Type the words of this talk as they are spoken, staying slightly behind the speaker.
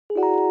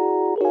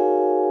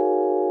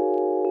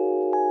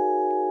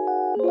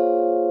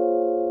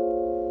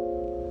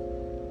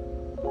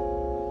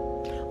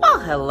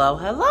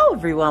Hello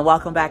everyone,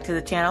 welcome back to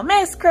the channel.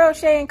 Miss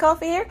Crochet and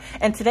Coffee here,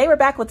 and today we're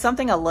back with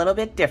something a little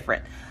bit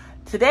different.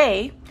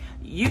 Today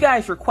you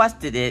guys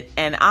requested it,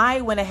 and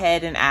I went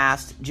ahead and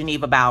asked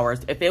Geneva Bowers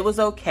if it was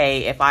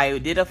okay if I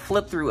did a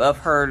flip through of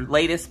her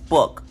latest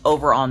book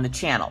over on the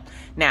channel.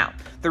 Now,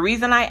 the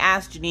reason I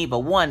asked Geneva,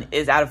 one,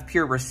 is out of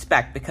pure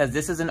respect, because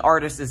this is an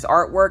artist's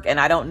artwork, and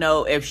I don't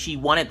know if she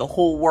wanted the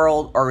whole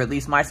world, or at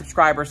least my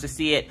subscribers, to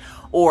see it,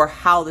 or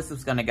how this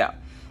was going to go.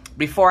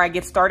 Before I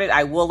get started,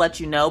 I will let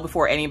you know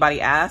before anybody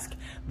asks,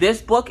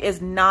 this book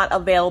is not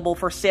available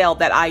for sale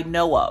that I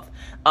know of.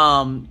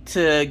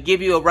 To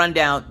give you a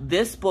rundown,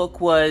 this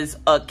book was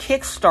a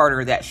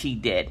Kickstarter that she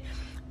did.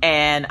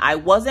 And I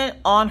wasn't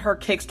on her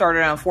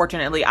Kickstarter,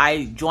 unfortunately.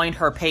 I joined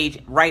her page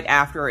right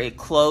after it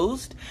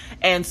closed.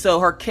 And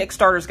so her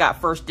Kickstarters got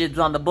first dibs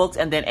on the books,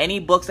 and then any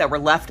books that were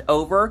left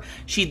over,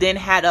 she then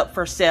had up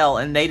for sale,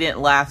 and they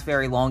didn't last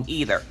very long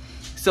either.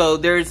 So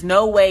there's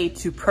no way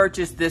to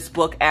purchase this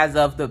book as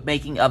of the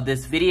making of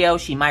this video.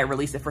 She might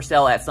release it for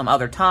sale at some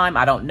other time.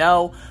 I don't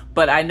know.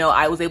 But I know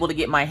I was able to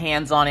get my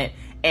hands on it,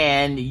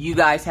 and you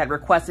guys had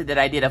requested that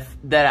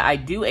I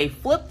do a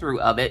flip through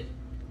of it.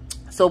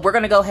 So we're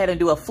going to go ahead and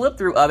do a flip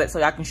through of it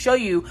so I can show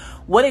you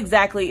what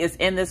exactly is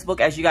in this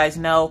book. As you guys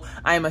know,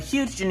 I am a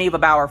huge Geneva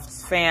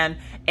Bowers fan,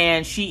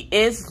 and she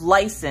is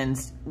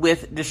licensed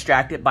with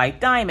Distracted by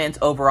Diamonds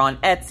over on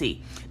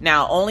Etsy.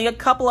 Now, only a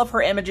couple of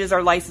her images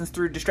are licensed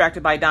through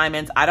Distracted by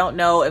Diamonds. I don't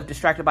know if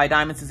Distracted by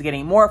Diamonds is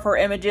getting more of her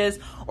images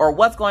or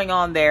what's going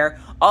on there.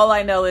 All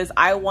I know is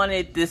I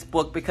wanted this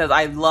book because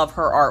I love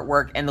her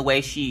artwork and the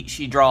way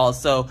she draws.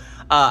 So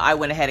I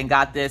went ahead and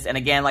got this. And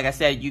again, like I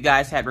said, you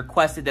guys had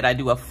requested that I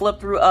do a flip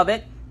through of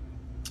it.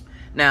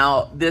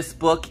 Now, this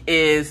book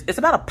it's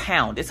about a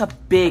pound. It's a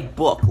big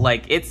book.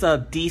 Like, it's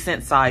a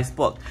decent sized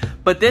book.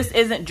 But this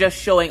isn't just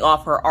showing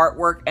off her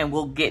artwork, and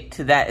we'll get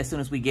to that as soon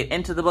as we get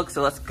into the book.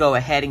 So let's go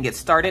ahead and get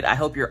started. I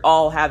hope you're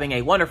all having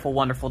a wonderful,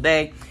 wonderful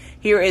day.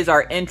 Here is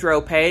our intro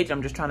page.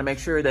 I'm just trying to make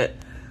sure that,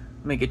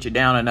 let me get you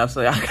down enough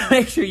so I can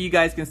make sure you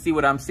guys can see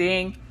what I'm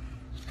seeing.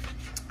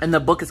 And the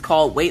book is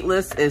called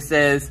Weightless. It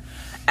says,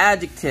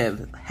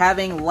 adjective,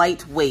 having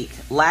light weight,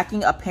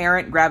 lacking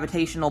apparent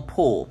gravitational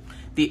pull.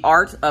 The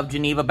Art of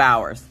Geneva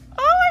Bowers.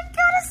 Oh my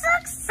God, I'm so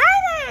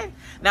excited!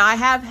 Now, I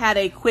have had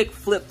a quick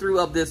flip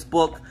through of this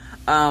book,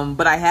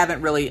 but I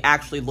haven't really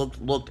actually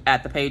looked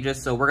at the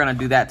pages, so we're going to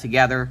do that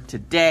together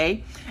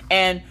today.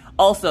 And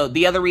also,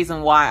 the other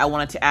reason why I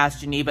wanted to ask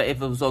Geneva if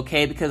it was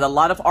okay, because a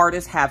lot of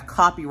artists have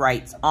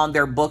copyrights on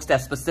their books that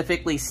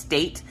specifically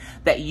state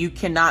that you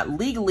cannot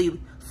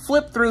legally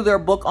flip through their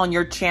book on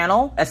your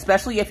channel,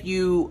 especially if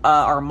you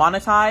are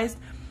monetized,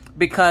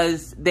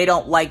 because they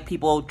don't like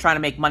people trying to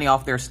make money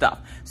off their stuff.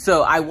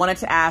 So I wanted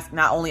to ask,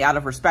 not only out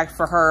of respect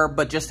for her,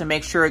 but just to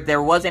make sure if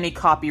there was any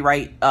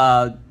copyright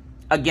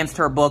against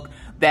her book,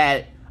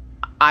 that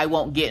I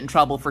won't get in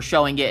trouble for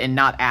showing it and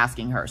not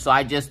asking her. So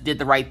I just did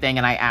the right thing,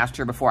 and I asked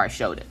her before I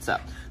showed it. So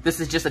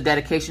this is just a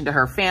dedication to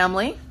her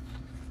family.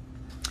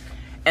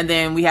 And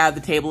then we have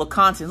the table of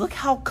contents. Look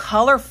how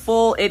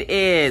colorful it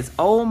is.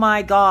 Oh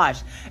my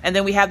gosh. And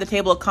then we have the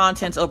table of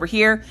contents over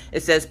here.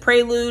 It says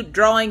prelude,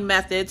 drawing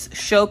methods,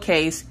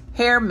 showcase,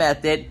 hair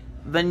method,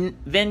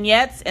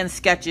 vignettes and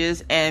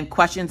sketches, and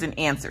questions and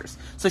answers.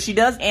 So she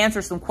does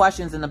answer some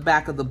questions in the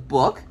back of the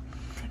book.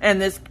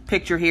 And this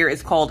picture here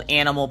is called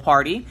Animal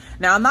Party.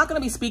 Now, I'm not going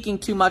to be speaking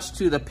too much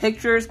to the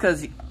pictures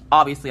because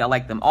obviously I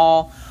like them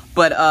all.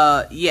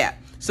 But yeah.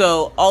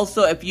 So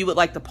also, if you would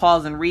like to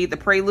pause and read the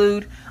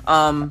prelude,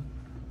 I'm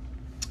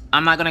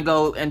not going to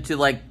go into,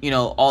 like, you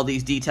know, all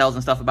these details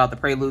and stuff about the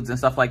preludes and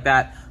stuff like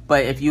that.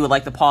 But if you would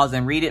like to pause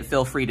and read it,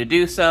 feel free to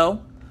do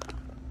so.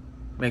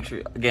 Make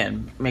sure,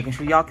 again, making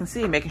sure y'all can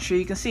see, making sure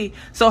you can see.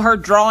 So her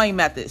drawing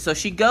method. So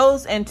she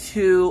goes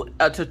into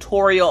a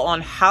tutorial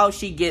on how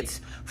she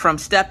gets from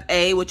step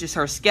A, which is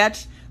her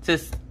sketch, to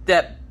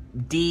step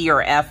D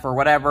or F or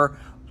whatever,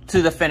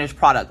 to the finished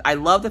product. I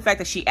love the fact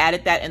that she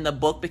added that in the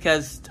book,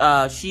 because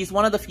she's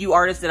one of the few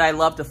artists that I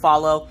love to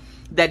follow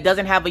that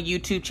doesn't have a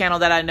YouTube channel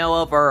that I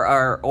know of, or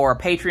a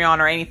Patreon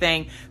or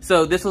anything.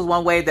 So this was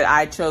one way that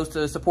I chose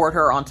to support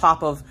her, on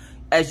top of,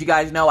 as you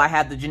guys know, I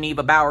have the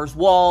Geneva Bowers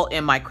wall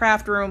in my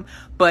craft room.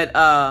 But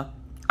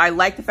I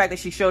like the fact that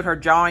she showed her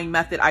drawing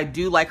method. I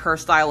do like her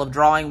style of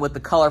drawing with the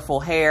colorful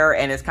hair,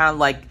 and it's kind of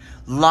like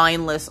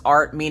lineless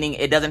art, meaning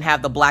it doesn't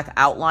have the black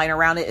outline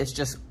around it. It's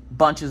just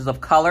bunches of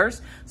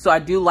colors. So I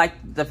do like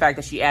the fact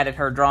that she added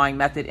her drawing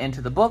method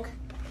into the book.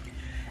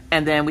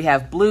 And then we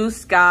have blue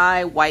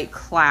sky, white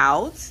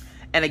clouds.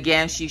 And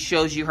again, she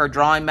shows you her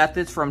drawing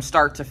methods from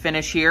start to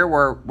finish here,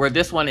 where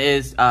this one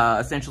is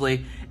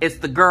essentially, it's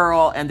the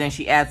girl, and then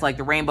she adds like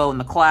the rainbow and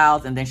the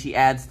clouds, and then she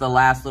adds the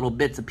last little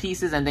bits and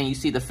pieces, and then you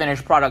see the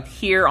finished product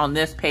here on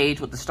this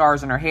page with the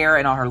stars in her hair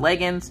and on her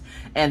leggings.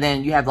 And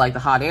then you have like the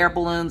hot air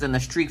balloons and the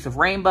streaks of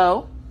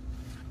rainbow.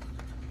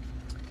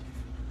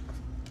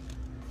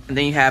 And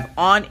then you have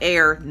On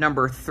Air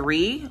number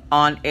 3,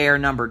 On Air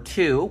number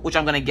 2, which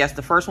I'm going to guess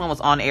the first one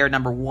was On Air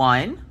number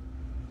 1.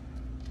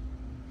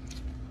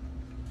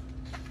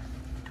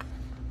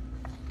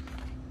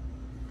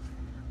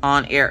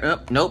 On Air,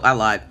 oh, nope, I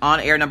lied. On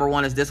Air number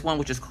 1 is this one,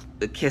 which is,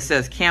 it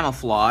says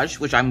Camouflage,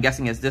 which I'm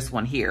guessing is this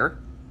one here.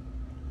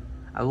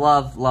 I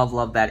love, love,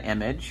 love that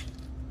image.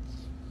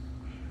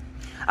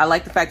 I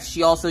like the fact that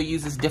she also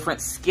uses different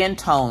skin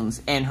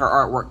tones in her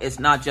artwork. It's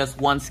not just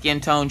one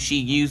skin tone. She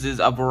uses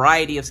a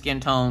variety of skin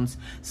tones.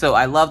 So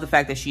I love the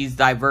fact that she's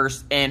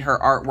diverse in her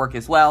artwork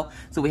as well.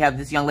 So we have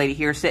this young lady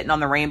here sitting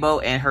on the rainbow,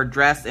 and her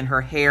dress and her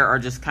hair are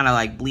just kind of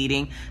like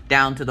bleeding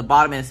down to the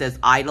bottom, and it says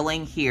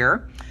idling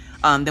here.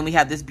 Then we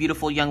have this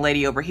beautiful young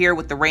lady over here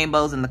with the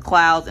rainbows and the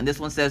clouds, and this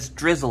one says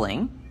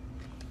drizzling.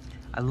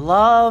 I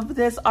love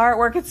this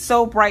artwork. It's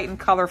so bright and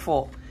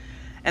colorful.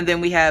 And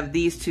then we have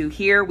these two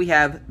here. We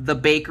have The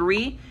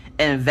Bakery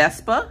and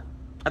Vespa.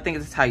 I think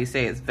this is how you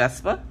say it, it's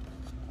Vespa.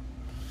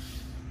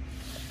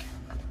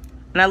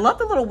 And I love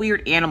the little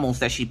weird animals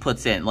that she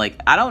puts in. Like,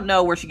 I don't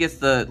know where she gets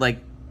the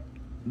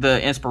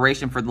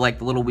inspiration for the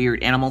little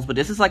weird animals, but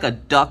this is like a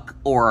duck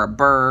or a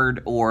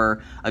bird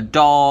or a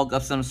dog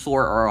of some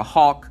sort or a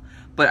hawk.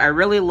 But I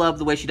really love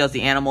the way she does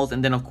the animals.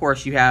 And then, of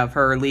course, you have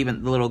her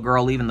leaving, the little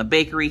girl leaving the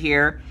bakery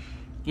here.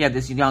 You have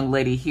this young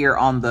lady here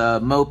on the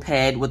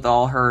moped with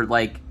all her,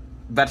 like,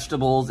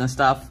 vegetables and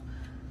stuff.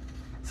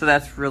 So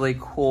that's really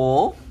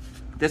cool.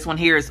 This one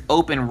here is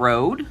Open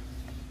Road.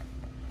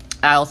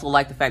 I also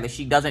like the fact that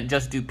she doesn't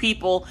just do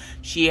people.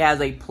 She has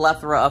a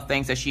plethora of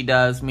things that she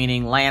does,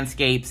 meaning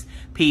landscapes,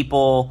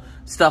 people,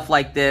 stuff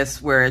like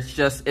this, where it's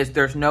just,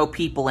 there's no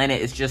people in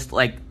it. It's just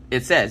like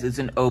it says, it's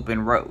an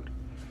open road.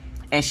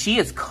 And she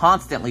is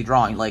constantly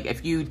drawing. Like,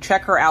 if you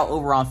check her out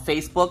over on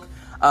Facebook,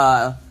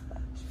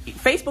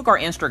 Facebook or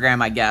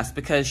Instagram, I guess,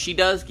 because she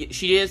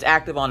is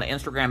active on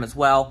Instagram as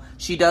well.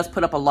 She does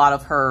put up a lot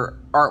of her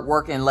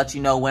artwork and let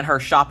you know when her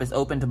shop is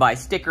open to buy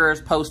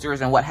stickers, posters,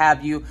 and what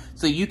have you.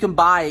 So you can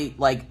buy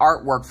like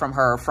artwork from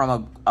her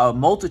from a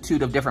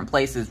multitude of different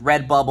places.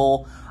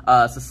 Redbubble,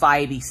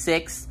 Society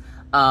 6.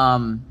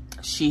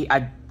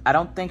 I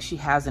don't think she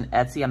has an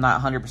Etsy. I'm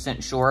not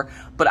 100% sure.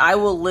 But I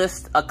will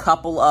list a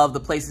couple of the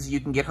places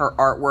you can get her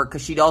artwork,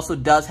 because she also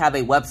does have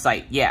a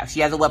website. Yeah, she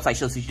has a website,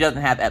 so she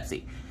doesn't have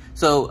Etsy.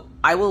 So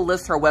I will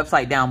list her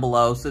website down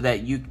below so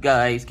that you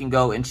guys can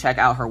go and check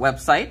out her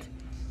website.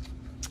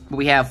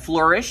 We have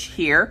Flourish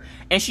here,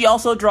 and she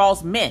also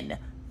draws men.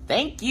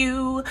 Thank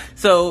you.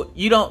 So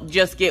you don't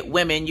just get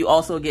women, you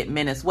also get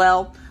men as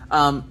well.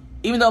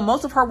 Even though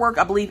most of her work,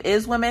 I believe,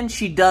 is women,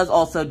 she does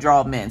also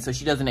draw men. So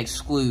she doesn't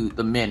exclude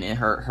the men in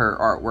her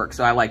artwork.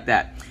 So I like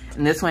that.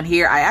 And this one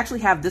here, I actually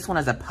have this one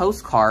as a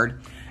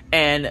postcard.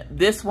 And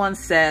this one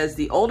says,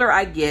 the older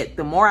I get,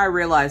 the more I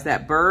realize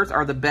that birds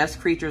are the best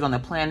creatures on the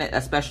planet,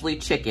 especially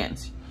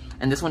chickens.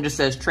 And this one just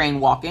says train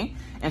walking.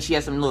 And she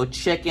has some little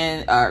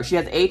chicken, she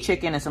has a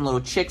chicken and some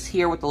little chicks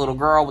here with the little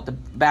girl with the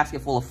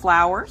basket full of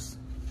flowers.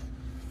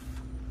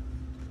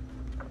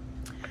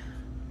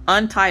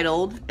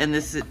 Untitled, and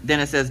then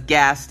it says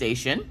gas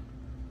station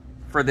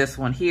for this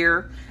one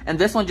here. And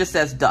this one just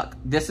says duck.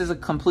 This is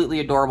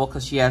completely adorable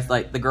because she has,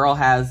 like, the girl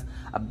has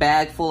a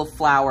bag full of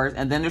flowers,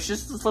 and then there's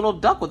just this little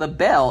duck with a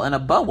bell and a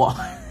bow on.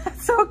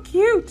 That's so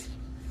cute.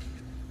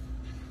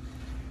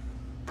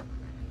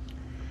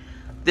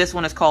 This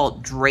one is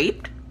called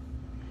Draped,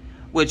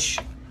 which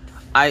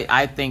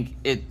I think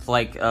it's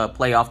like a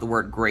play off the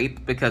word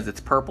grape because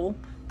it's purple,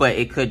 but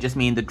it could just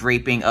mean the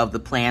draping of the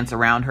plants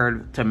around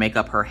her to make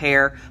up her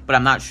hair. But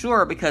I'm not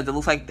sure because it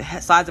looks like the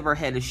sides of her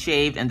head is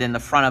shaved, and then the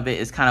front of it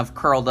is kind of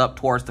curled up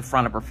towards the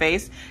front of her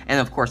face. And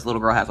of course, the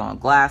little girl has on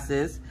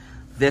glasses.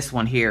 This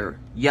one here,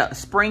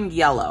 Spring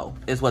Yellow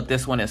is what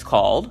this one is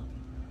called.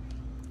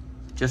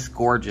 Just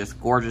gorgeous,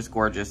 gorgeous,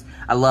 gorgeous.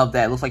 I love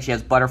that. It looks like she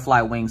has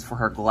butterfly wings for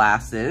her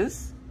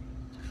glasses.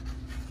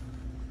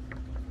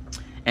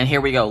 And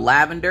here we go,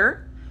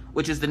 Lavender,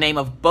 which is the name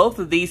of both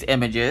of these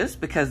images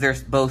because they're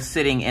both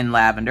sitting in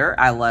lavender.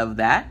 I love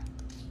that.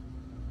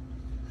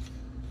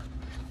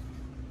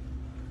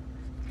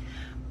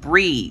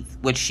 Breathe,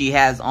 which she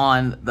has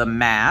on the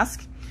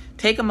mask.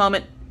 Take a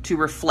moment to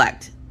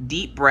reflect.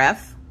 Deep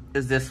breath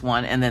is this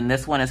one, and then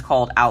this one is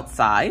called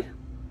Outside.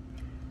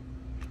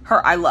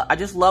 I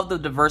just love the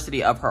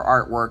diversity of her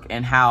artwork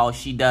and how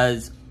she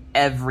does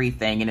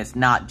everything, and it's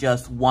not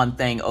just one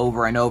thing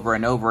over and over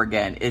and over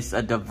again. It's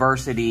a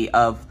diversity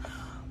of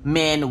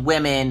men,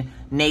 women,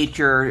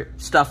 nature,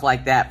 stuff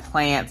like that,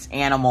 plants,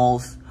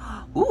 animals.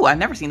 Ooh, I've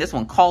never seen this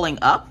one, Calling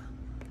Up.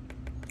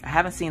 I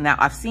haven't seen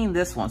that. I've seen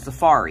this one,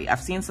 Safari.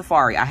 I've seen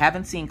Safari. I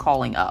haven't seen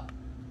Calling Up.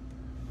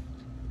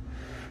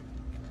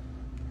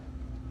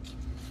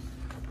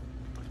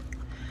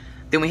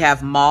 Then we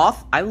have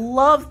Moth. I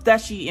love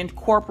that she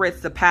incorporates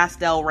the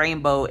pastel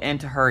rainbow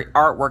into her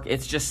artwork.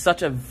 It's just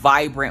such a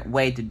vibrant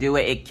way to do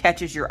it. It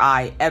catches your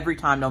eye every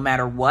time, no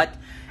matter what.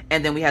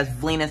 And then we have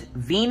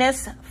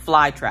Venus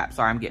Flytrap.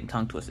 Sorry, I'm getting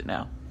tongue twisted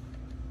now.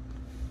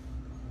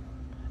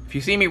 If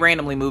you see me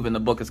randomly moving the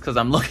book, it's because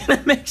I'm looking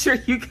to make sure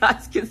you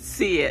guys can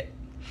see it.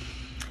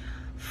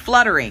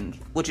 Fluttering,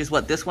 which is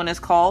what this one is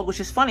called, which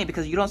is funny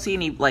because you don't see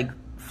any like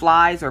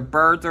flies or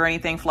birds or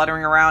anything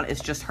fluttering around.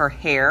 It's just her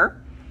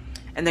hair.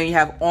 And then you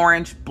have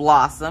Orange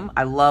Blossom.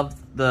 I love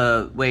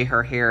the way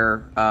her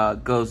hair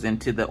goes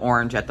into the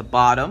orange at the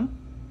bottom.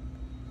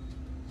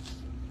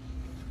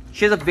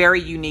 She has a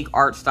very unique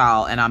art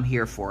style, and I'm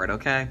here for it,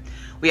 okay?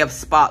 We have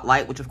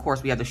Spotlight, which of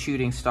course we have the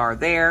shooting star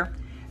there.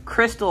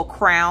 Crystal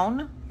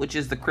Crown, which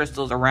is the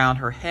crystals around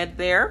her head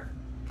there.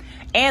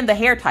 And the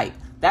hair type.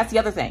 That's the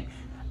other thing.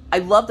 I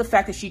love the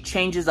fact that she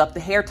changes up the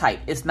hair type.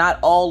 It's not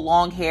all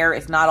long hair.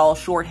 It's not all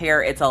short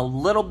hair. It's a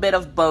little bit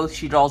of both.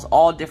 She draws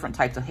all different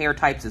types of hair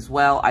types as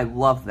well. I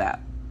love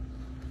that.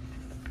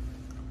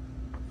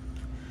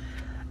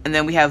 And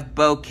then we have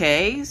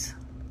bouquets.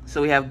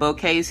 So we have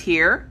bouquets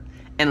here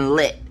and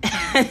lit.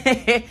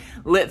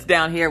 Lit's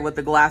down here with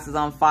the glasses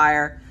on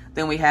fire.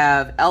 Then we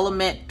have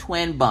element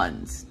twin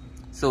buns.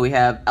 So we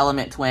have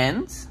element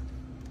twins.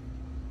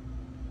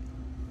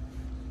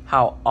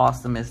 How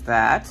awesome is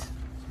that?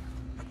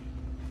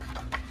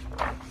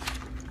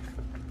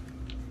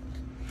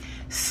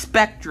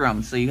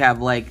 Spectrum. So you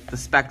have like the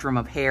spectrum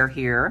of hair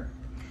here.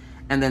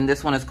 And then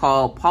this one is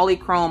called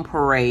Polychrome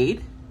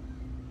Parade.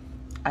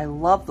 I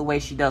love the way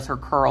she does her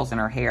curls in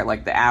her hair,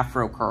 like the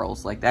afro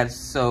curls. Like that is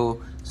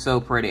so,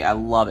 so pretty. I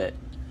love it.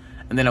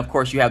 And then of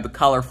course you have the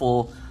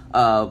colorful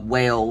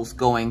whales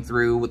going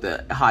through with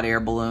the hot air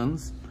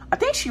balloons. I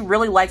think she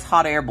really likes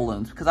hot air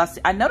balloons because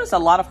I noticed a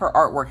lot of her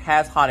artwork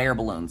has hot air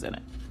balloons in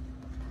it.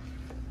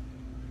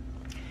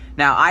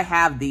 Now, I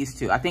have these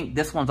two. I think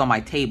this one's on my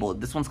table.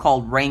 This one's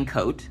called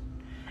Raincoat.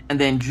 And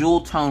then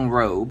Jewel Tone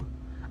Robe.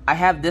 I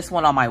have this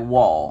one on my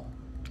wall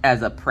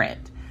as a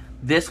print.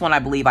 This one I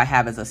believe I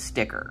have as a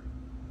sticker.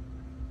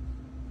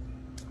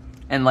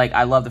 And like,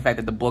 I love the fact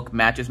that the book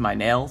matches my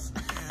nails.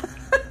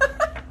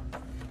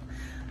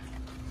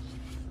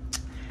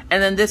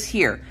 And then this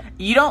here.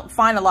 You don't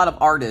find a lot of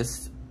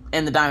artists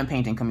in the diamond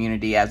painting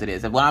community as it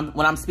is.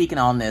 When I'm speaking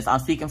on this, I'm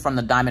speaking from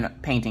the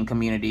diamond painting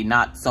community,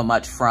 not so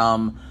much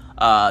from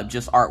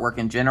just artwork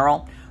in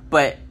general.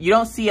 But you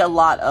don't see a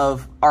lot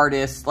of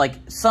artists, like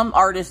some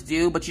artists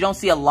do, but you don't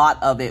see a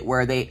lot of it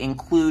where they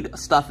include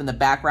stuff in the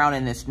background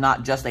and it's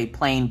not just a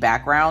plain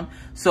background.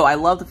 So I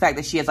love the fact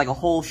that she has like a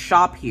whole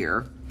shop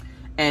here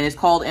and it's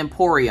called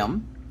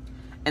Emporium.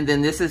 And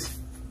then this is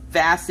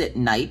Facet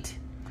Night.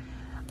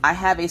 I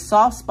have a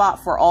soft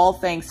spot for all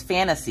things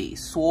fantasy,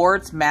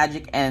 swords,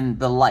 magic, and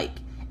the like.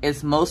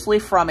 It's mostly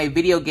from a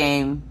video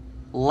game,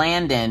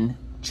 Landon,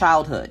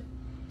 childhood.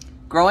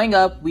 Growing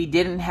up, we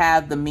didn't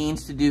have the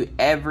means to do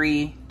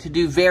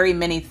very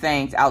many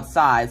things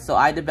outside, so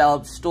I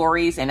developed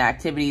stories and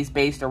activities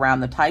based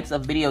around the types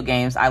of video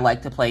games I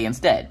like to play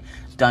instead.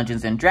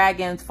 Dungeons and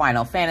Dragons,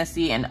 Final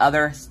Fantasy, and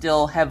other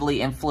still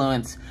heavily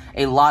influence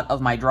a lot of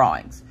my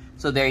drawings.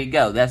 So there you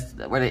go. That's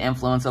where the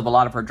influence of a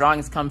lot of her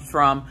drawings comes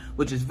from,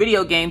 which is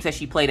video games that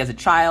she played as a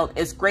child.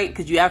 It's great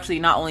because you actually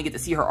not only get to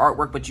see her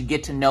artwork, but you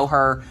get to know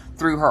her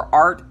through her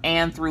art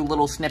and through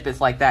little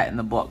snippets like that in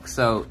the book.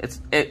 So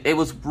it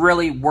was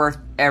really worth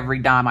every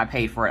dime I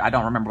paid for it. I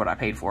don't remember what I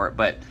paid for it,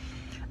 but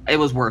it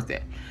was worth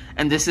it.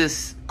 And this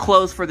is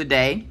closed for the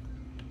day.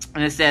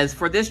 And it says,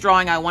 for this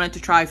drawing, I wanted to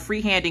try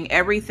freehanding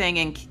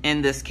everything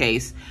in this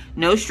case.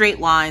 No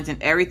straight lines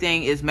and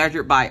everything is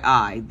measured by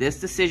eye. This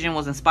decision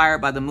was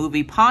inspired by the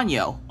movie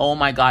Ponyo. Oh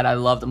my God, I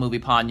love the movie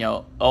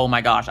Ponyo. Oh my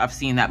gosh, I've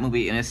seen that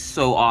movie and it's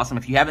so awesome.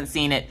 If you haven't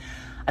seen it,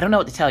 I don't know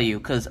what to tell you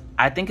because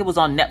I think it was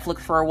on Netflix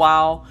for a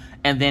while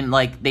and then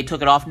like they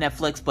took it off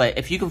Netflix. But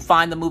if you can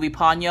find the movie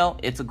Ponyo,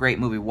 it's a great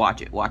movie.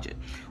 Watch it, watch it.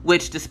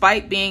 Which,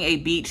 despite being a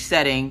beach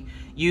setting,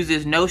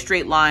 uses no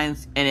straight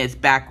lines in its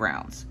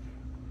backgrounds.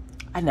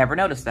 I never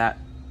noticed that.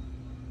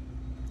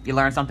 You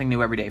learn something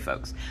new every day,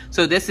 folks.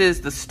 So this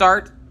is the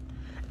start,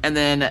 and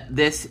then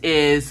this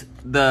is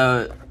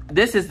the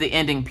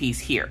ending piece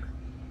here.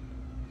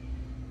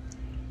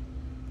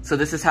 So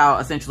this is how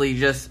essentially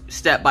just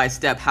step by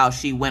step how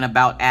she went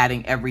about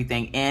adding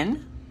everything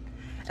in.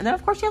 And then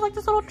of course she has like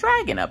this little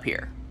dragon up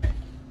here.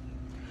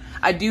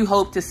 I do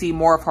hope to see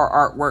more of her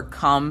artwork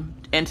come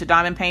into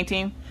diamond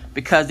painting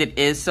because it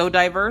is so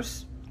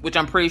diverse. Which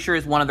I'm pretty sure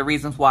is one of the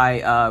reasons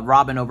why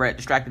Robin over at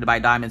Distracted by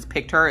Diamonds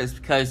picked her, is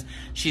because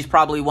she's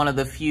probably one of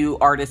the few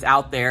artists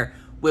out there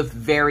with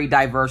very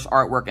diverse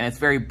artwork, and it's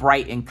very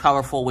bright and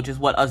colorful, which is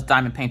what us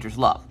diamond painters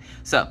love.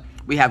 So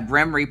we have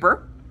Grim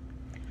Reaper,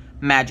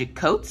 Magic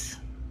Coats,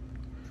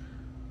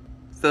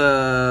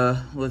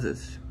 what is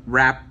this?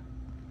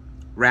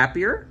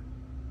 Rapier,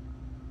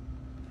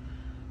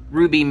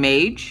 Ruby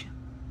Mage,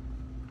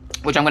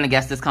 which I'm going to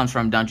guess this comes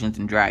from Dungeons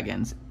and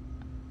Dragons,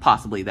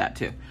 possibly that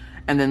too.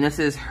 And then this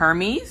is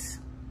Hermes.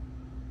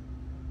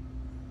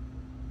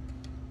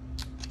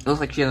 It looks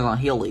like she has on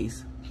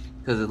heelys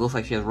because it looks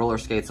like she has roller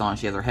skates on.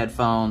 She has her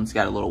headphones,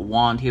 got a little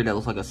wand here that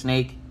looks like a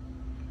snake.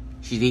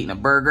 She's eating a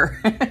burger.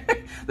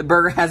 The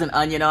burger has an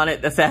onion on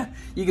it.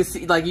 You can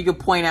see, like, you can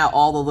point out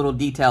all the little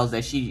details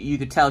that you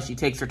could tell she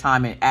takes her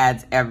time and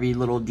adds every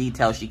little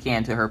detail she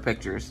can to her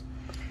pictures.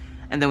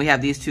 And then we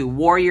have these two,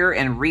 Warrior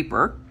and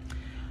Reaper.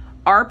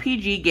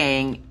 RPG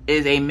Gang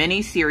is a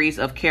mini-series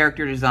of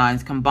character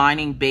designs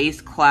combining base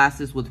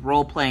classes with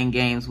role-playing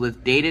games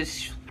with dated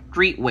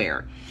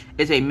streetwear.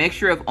 It's a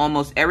mixture of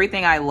almost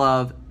everything I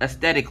love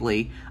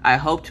aesthetically. I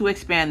hope to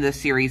expand this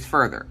series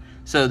further.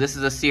 So this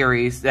is a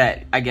series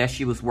that I guess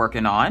she was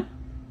working on.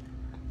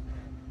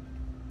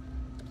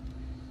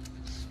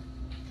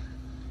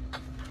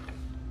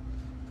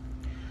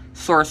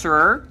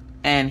 Sorcerer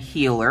and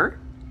Healer.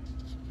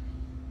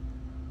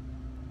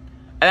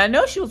 And I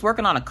know she was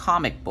working on a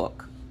comic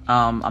book.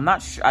 I'm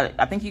not sure.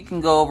 I think you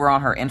can go over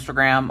on her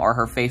Instagram or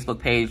her Facebook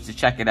page to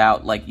check it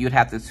out. Like, you'd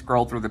have to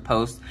scroll through the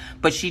posts.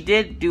 But she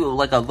did do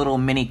like a little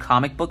mini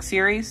comic book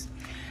series.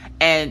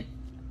 And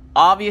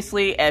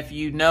obviously, if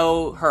you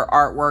know her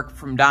artwork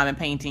from diamond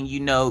painting, you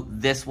know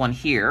this one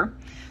here.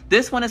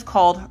 This one is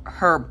called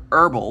Herb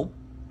Herbal.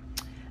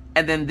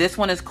 And then this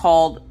one is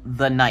called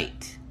The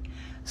Night.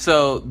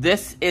 So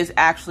this is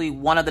actually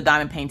one of the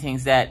diamond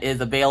paintings that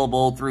is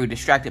available through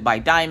Distracted by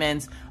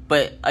Diamonds.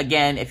 But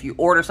again, if you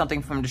order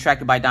something from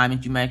Distracted by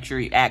Diamonds, you make sure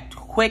you act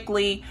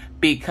quickly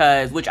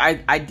because, which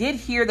I did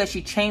hear that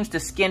she changed the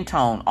skin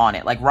tone on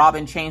it. Like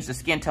Robin changed the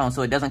skin tone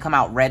so it doesn't come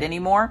out red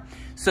anymore.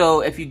 So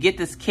if you get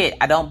this kit,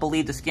 I don't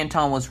believe the skin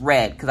tone was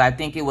red because I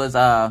think it was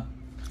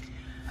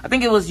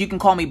You Can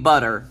Call Me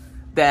Butter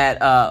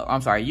that,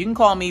 I'm sorry, You Can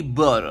Call Me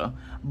Butter.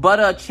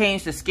 Butter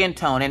changed the skin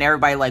tone and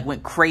everybody like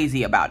went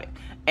crazy about it.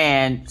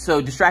 And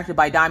so Distracted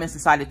by Diamonds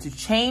decided to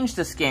change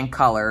the skin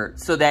color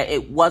so that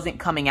it wasn't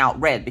coming out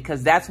red,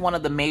 because that's one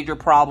of the major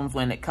problems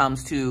when it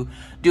comes to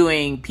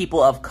doing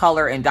people of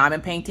color in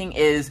diamond painting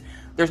is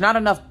there's not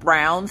enough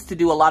browns to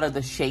do a lot of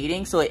the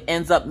shading. So it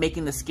ends up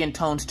making the skin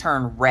tones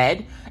turn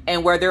red.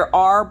 And where there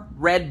are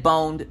red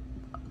boned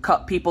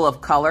people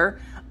of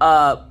color,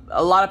 a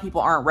lot of people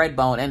aren't red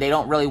boned and they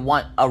don't really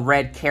want a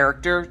red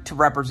character to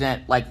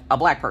represent like a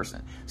black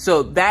person.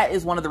 So that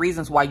is one of the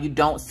reasons why you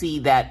don't see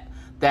that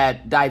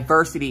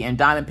diversity in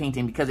diamond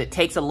painting, because it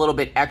takes a little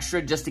bit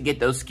extra just to get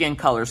those skin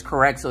colors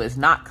correct. So it's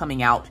not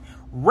coming out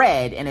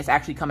red and it's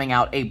actually coming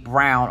out a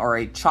brown or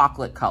a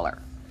chocolate color.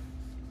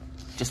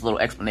 Just a little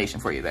explanation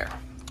for you there.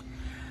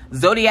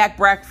 Zodiac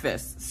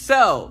breakfast.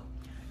 So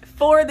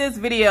for this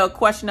video,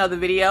 question of the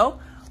video,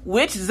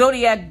 which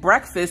Zodiac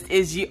breakfast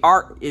is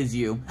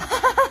you?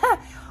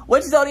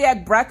 Which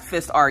Zodiac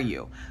breakfast are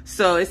you?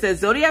 So it says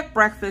Zodiac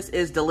breakfast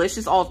is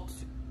delicious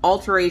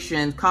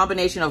alteration,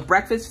 combination of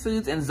breakfast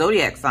foods and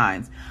zodiac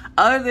signs.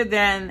 Other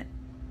than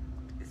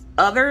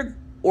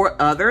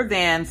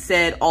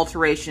said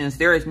alterations,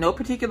 there is no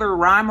particular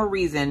rhyme or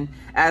reason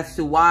as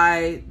to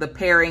why the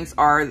pairings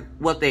are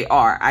what they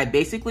are. I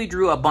basically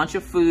drew a bunch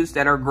of foods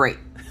that are great.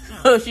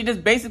 So she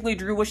just basically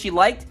drew what she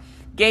liked,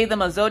 gave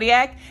them a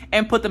zodiac,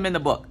 and put them in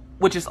the book,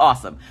 which is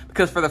awesome.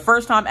 Because for the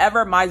first time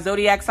ever, my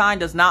zodiac sign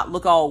does not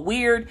look all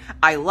weird.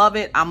 I love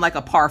it. I'm like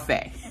a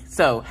parfait.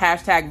 So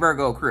hashtag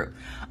Virgo crew.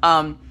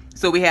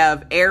 So we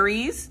have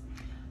Aries,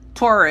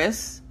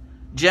 Taurus,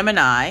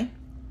 Gemini,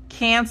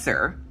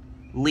 Cancer,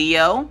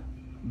 Leo,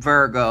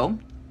 Virgo,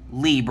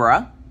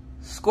 Libra,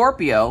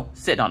 Scorpio,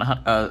 sitting on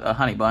a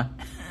honey bun,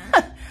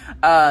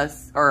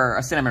 or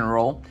a cinnamon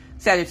roll,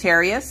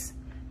 Sagittarius,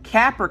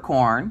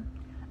 Capricorn,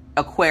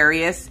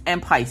 Aquarius,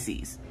 and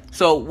Pisces.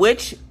 So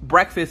which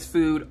breakfast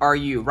food are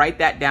you? Write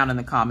that down in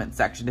the comment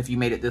section if you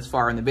made it this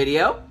far in the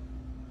video.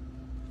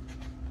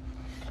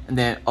 And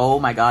then, oh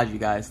my God, you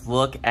guys,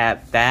 look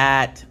at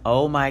that.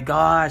 Oh my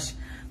gosh,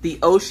 the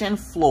ocean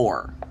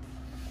floor.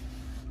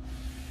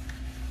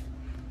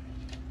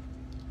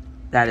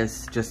 That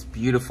is just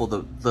beautiful.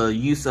 The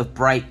use of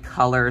bright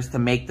colors to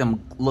make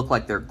them look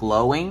like they're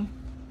glowing.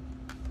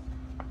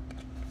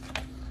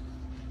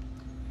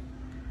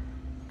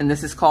 And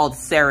this is called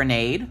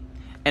Serenade.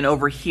 And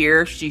over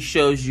here, she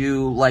shows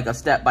you like a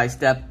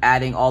step-by-step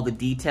adding all the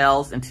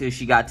details until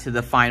she got to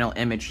the final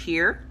image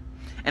here.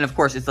 And of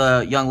course, it's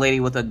a young lady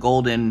with a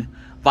golden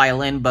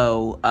violin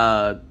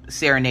bow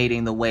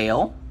serenading the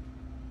whale.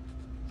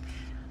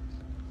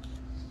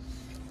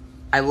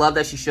 I love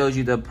that she shows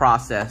you the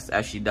process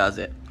as she does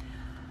it.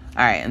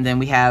 All right, and then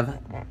we have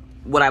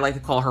what I like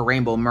to call her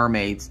rainbow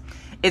mermaids.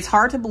 It's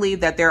hard to believe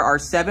that there are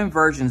 7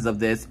 versions of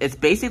this. It's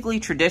basically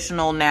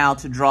traditional now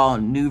to draw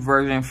a new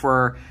version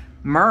for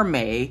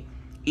mermaid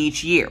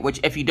each year,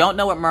 which if you don't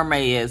know what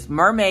mermaid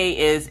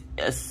is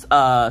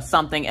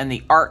something in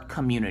the art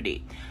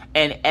community.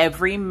 And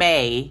every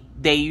May,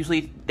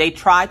 they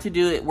try to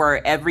do it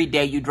where every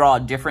day you draw a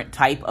different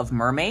type of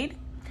mermaid.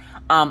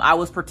 I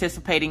was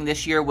participating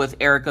this year with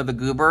Erica the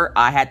Goober.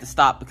 I had to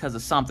stop because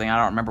of something. I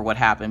don't remember what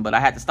happened, but I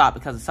had to stop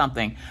because of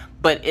something.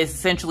 But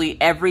essentially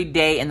every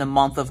day in the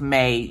month of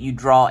May, you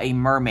draw a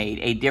mermaid,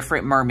 a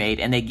different mermaid,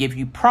 and they give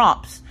you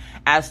prompts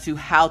as to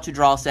how to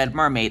draw said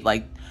mermaid,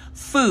 like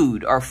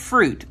food or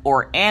fruit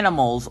or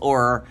animals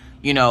or,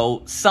 you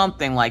know,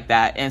 something like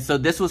that. And so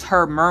this was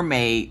her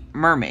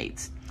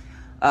mermaids.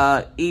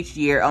 Each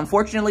year.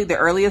 Unfortunately, the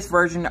earliest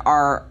version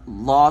are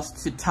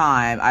lost to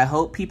time. I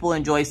hope people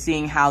enjoy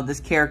seeing how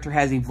this character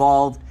has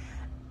evolved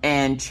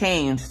and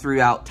changed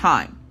throughout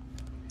time.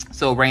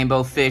 So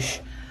Rainbow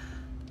Fish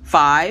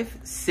 5,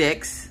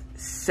 6,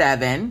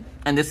 7.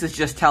 And this is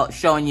just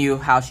showing you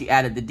how she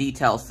added the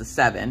details to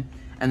 7.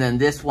 And then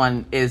this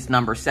one is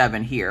number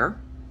 7 here.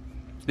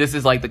 This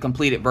is like the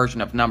completed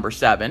version of number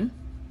 7.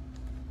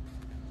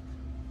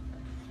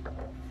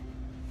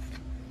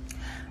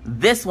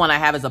 This one I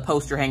have as a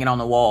poster hanging on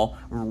the wall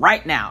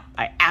right now.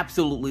 I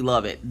absolutely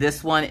love it.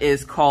 This one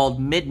is called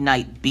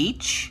Midnight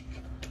Beach.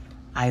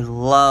 I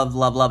love,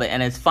 love, love it.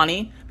 And it's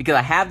funny because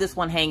I have this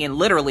one hanging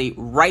literally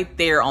right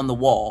there on the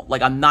wall.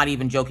 Like, I'm not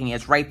even joking.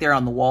 It's right there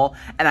on the wall.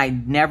 And I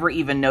never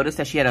even noticed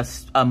that she had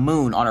a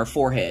moon on her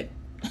forehead.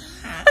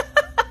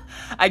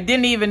 I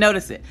didn't even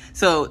notice it.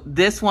 So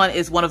this one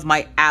is one of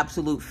my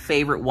absolute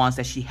favorite ones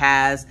that she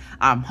has.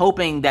 I'm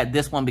hoping that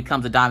this one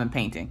becomes a diamond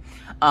painting.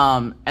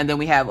 And then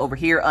we have over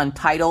here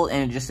Untitled,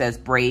 and it just says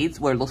braids,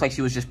 where it looks like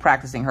she was just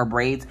practicing her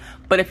braids.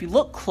 But if you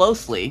look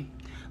closely,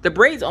 the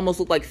braids almost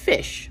look like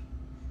fish.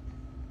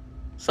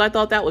 So I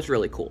thought that was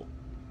really cool.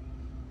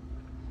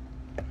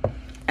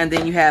 And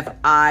then you have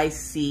I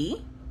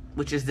See,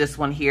 which is this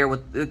one here.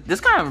 With this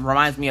kind of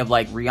reminds me of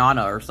like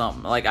Rihanna or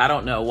something. Like, I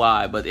don't know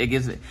why, but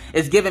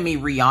it's giving me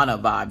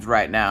Rihanna vibes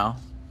right now.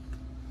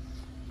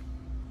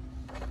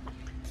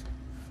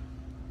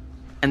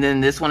 And then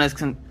this one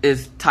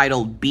is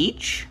titled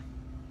Beach.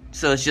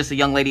 So it's just a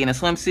young lady in a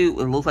swimsuit.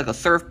 It looks like a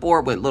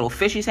surfboard with little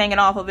fishies hanging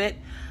off of it.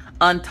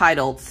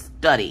 Untitled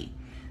Study.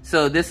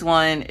 So this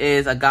one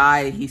is a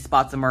guy, he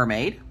spots a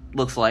mermaid,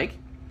 looks like.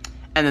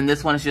 And then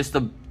this one is just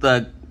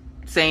the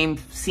same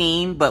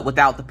scene, but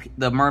without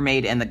the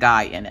mermaid and the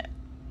guy in it.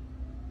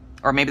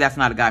 Or maybe that's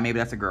not a guy, maybe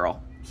that's a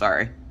girl.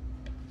 Sorry.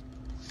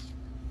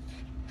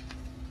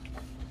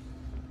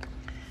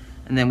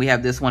 And then we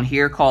have this one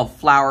here called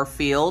Flower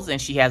Fields,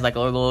 and she has like a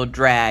little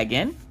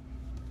dragon.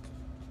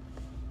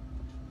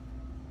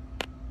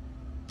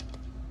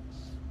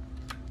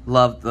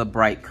 Love the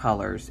bright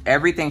colors.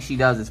 Everything she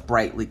does is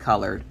brightly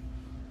colored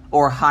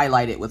or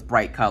highlighted with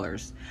bright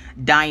colors.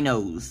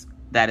 Dinos.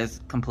 That is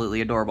completely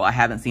adorable. I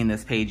haven't seen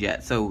this page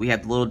yet. So we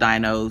have the little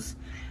dinos,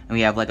 and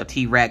we have like a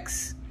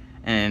T-Rex,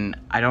 and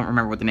I don't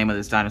remember what the name of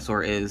this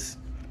dinosaur is,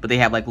 but they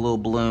have like little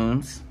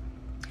balloons.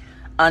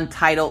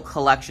 Untitled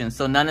Collection.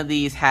 So none of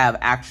these have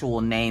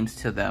actual names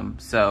to them.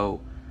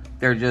 So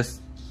they're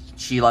just,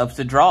 she loves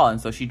to draw,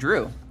 and so she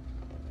drew.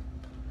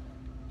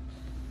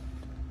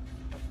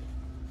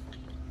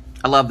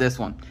 I love this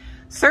one.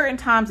 Certain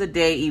times of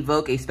day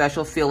evoke a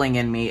special feeling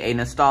in me, a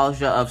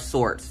nostalgia of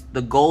sorts.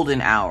 The golden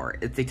hour.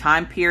 It's a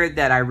time period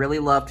that I really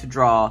love to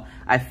draw.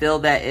 I feel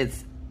that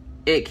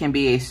it can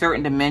be a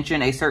certain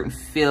dimension, a certain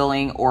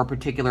feeling, or a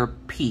particular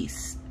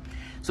piece.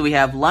 So we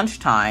have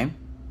lunchtime.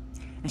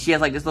 And she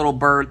has like this little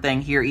bird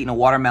thing here eating a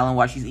watermelon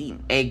while she's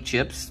eating egg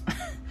chips.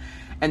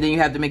 And then you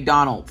have the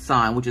McDonald's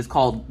sign, which is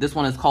called, this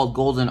one is called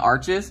Golden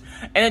Arches.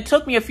 And it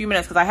took me a few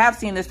minutes, because I have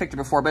seen this picture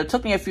before, but it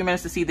took me a few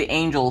minutes to see the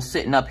angel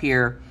sitting up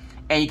here.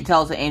 And you can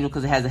tell it's an angel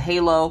because it has a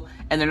halo.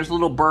 And then there's a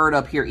little bird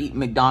up here eating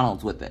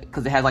McDonald's with it.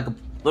 Because it has like a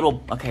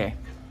little, okay.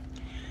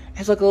 It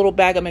has like a little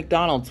bag of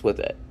McDonald's with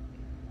it.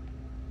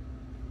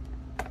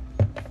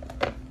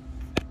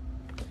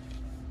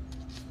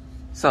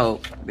 So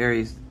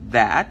there's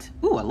that.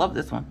 Ooh, I love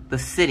this one. The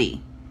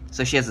City.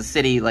 So she has a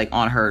city like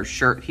on her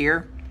shirt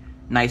here.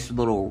 Nice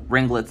little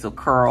ringlets of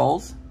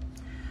curls.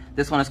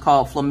 This one is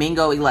called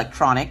Flamingo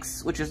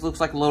Electronics, which looks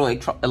like a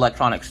little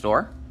electronics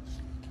store.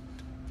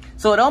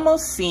 So it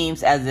almost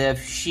seems as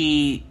if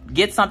she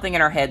gets something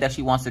in her head that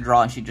she wants to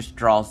draw and she just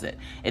draws it.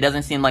 It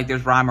doesn't seem like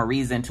there's rhyme or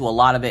reason to a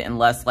lot of it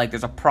unless like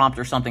there's a prompt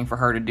or something for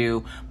her to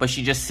do. But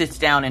she just sits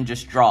down and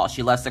just draws.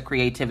 She lets the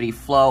creativity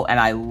flow, and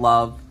I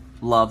love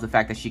the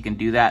fact that she can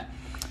do that.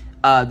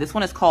 This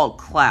one is called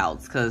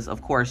Clouds because,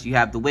 of course, you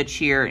have the witch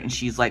here, and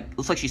she's like,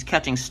 looks like she's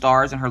catching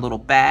stars in her little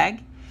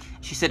bag.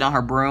 She's sitting on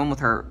her broom with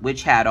her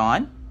witch hat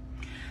on.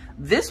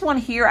 This one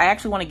here, I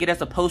actually want to get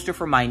as a poster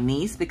for my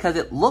niece because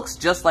it looks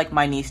just like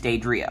my niece,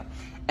 Daedria.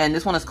 And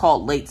this one is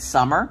called Late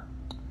Summer.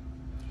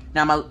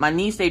 Now, my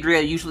niece,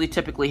 Daedria, usually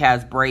typically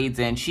has braids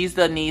in. She's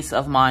the niece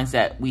of mine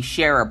that we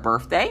share a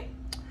birthday.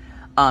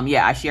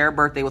 Yeah, I share a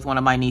birthday with one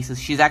of my nieces.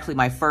 She's actually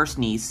my first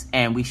niece,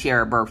 and we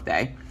share a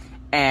birthday.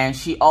 And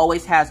she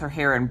always has her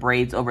hair in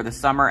braids over the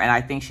summer, and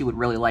I think she would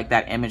really like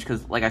that image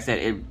because, like I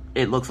said,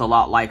 it looks a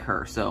lot like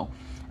her. So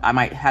I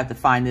might have to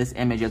find this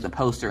image as a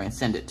poster and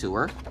send it to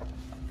her.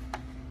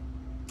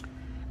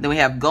 Then we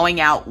have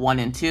Going Out 1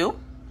 and 2,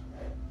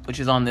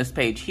 which is on this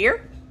page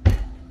here.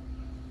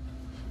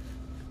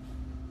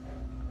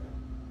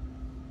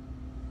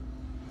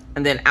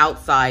 And then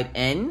Outside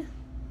In.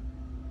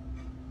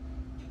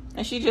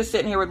 And she's just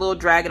sitting here with a little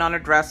dragon on her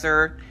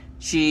dresser.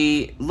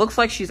 She looks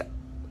like she's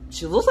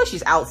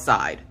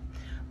outside,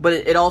 but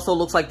it also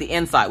looks like the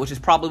inside, which is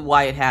probably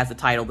why it has the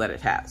title that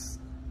it has.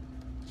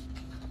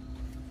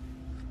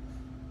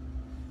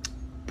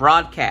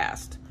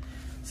 Broadcast.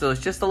 So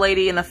it's just a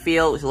lady in the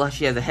field.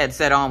 She has a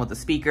headset on with a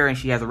speaker, and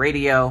she has a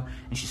radio,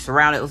 and she's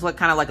surrounded. It looks like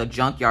kind of like a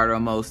junkyard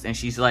almost, and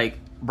she's like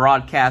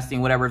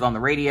broadcasting whatever's on the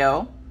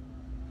radio.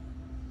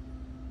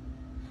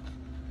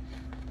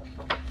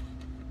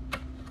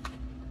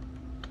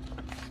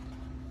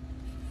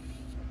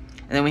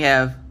 And then we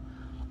have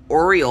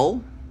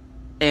Oriole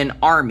and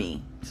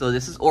Army. So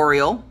this is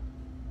Oriole,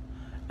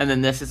 and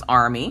then this is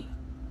Army.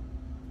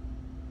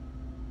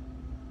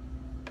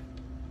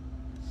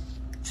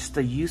 Just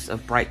the use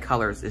of bright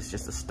colors is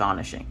just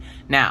astonishing.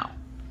 Now,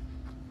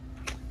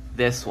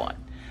 this one.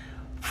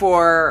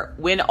 For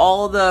when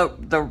all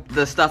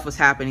the stuff was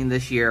happening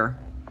this year,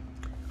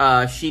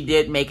 she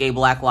did make a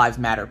Black Lives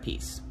Matter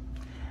piece.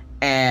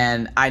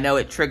 And I know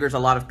it triggers a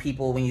lot of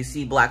people when you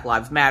see Black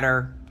Lives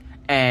Matter,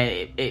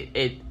 and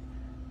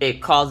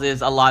it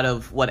causes a lot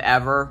of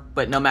whatever.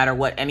 But no matter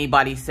what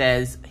anybody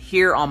says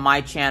here on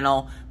my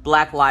channel,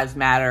 Black Lives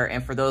Matter.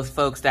 And for those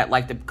folks that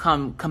like to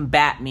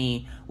combat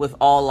me with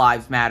All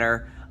Lives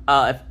Matter,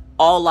 if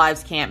all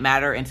lives can't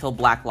matter until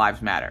Black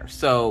Lives Matter.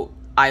 So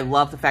I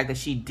love the fact that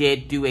she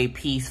did do a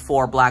piece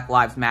for Black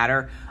Lives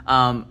Matter.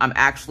 I'm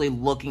actually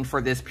looking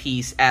for this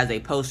piece as a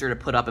poster to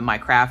put up in my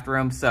craft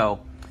room.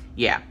 So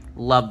yeah,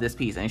 love this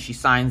piece. And she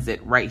signs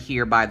it right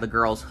here by the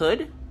girl's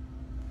hood.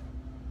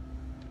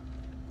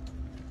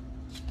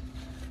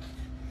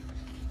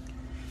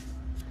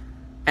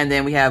 And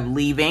then we have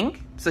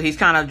Leaving. So he's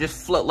kind of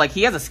just like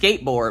he has a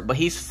skateboard, but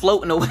he's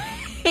floating away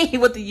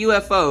with the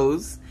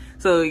UFOs.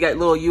 So you got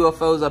little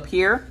UFOs up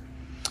here.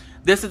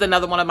 This is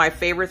another one of my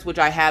favorites, which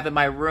I have in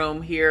my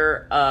room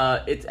here.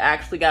 It's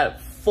actually got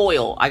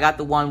foil. I got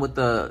the one with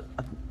the,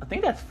 I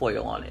think that's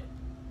foil on it.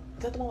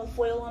 Is that the one with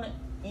foil on it?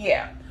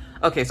 Yeah.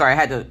 Okay, sorry,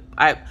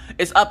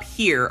 it's up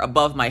here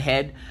above my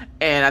head,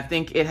 and I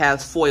think it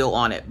has foil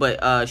on it.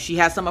 But she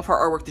has some of her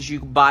artwork that you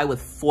can buy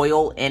with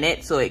foil in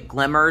it, so it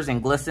glimmers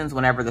and glistens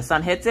whenever the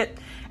sun hits it.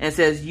 And it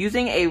says,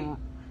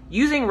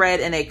 using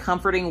red in a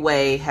comforting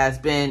way has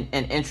been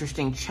an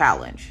interesting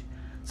challenge.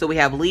 So we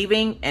have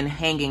Leaving and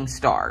Hanging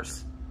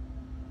Stars.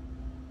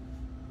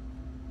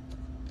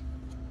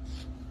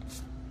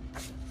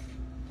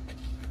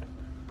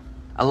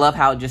 I love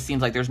how it just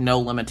seems like there's no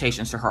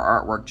limitations to her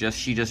artwork.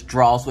 She just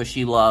draws what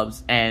she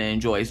loves and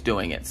enjoys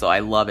doing it. So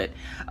I love it.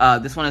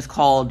 This one is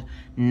called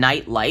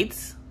Night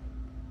Lights.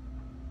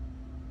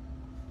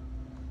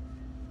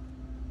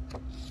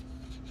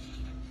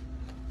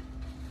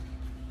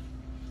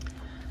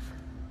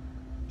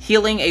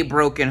 Healing a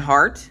Broken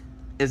Heart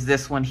is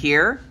this one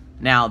here.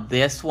 Now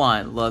this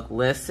one, look,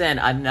 listen,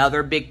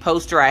 another big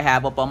poster I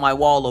have up on my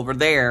wall over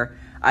there.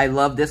 I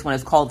love this one.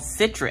 It's called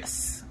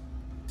Citrus.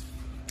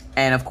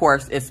 And of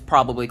course, it's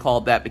probably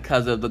called that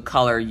because of the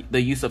color,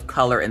 the use of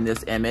color in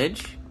this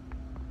image.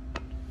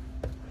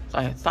 So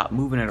I stopped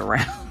moving it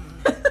around.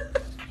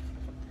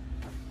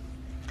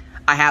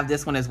 I have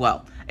this one as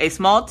well. A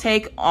small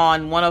take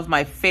on one of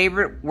my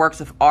favorite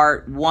works of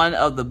art, one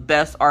of the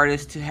best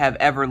artists to have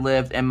ever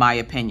lived, in my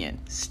opinion,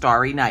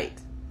 Starry Night.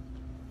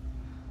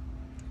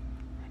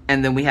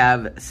 And then we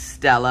have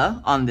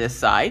Stella on this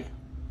side.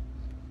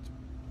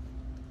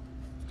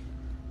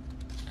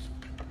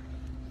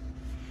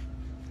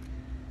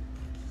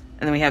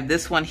 And then we have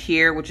this one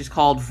here, which is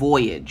called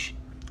Voyage.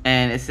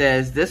 And it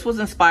says, this was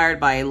inspired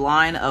by a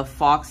line of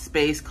Fox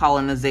space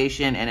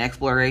colonization and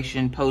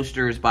exploration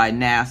posters by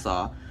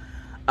NASA.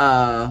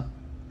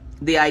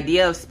 The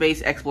idea of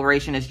space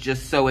exploration is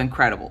just so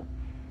incredible.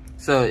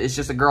 So it's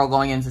just a girl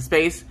going into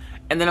space.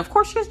 And then, of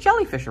course, she has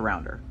jellyfish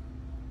around her.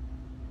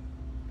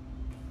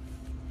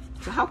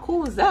 So how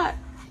cool is that?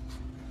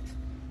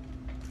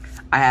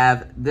 I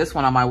have this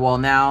one on my wall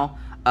now.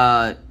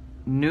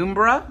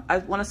 Numbra, I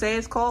want to say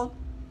it's called.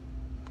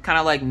 Kind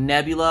of like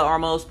Nebula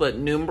almost, but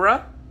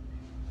Numbra.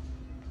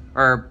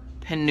 Or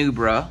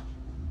Penumbra.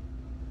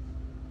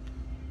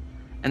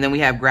 And then we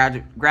have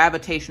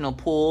Gravitational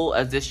Pull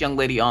as this young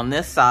lady on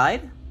this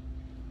side.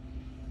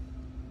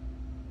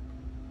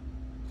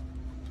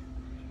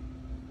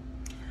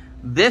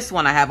 This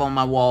one I have on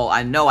my wall.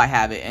 I know I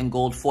have it in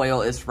gold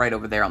foil. It's right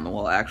over there on the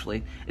wall,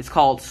 actually. It's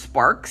called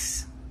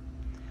Sparks.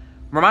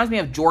 Reminds me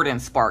of Jordan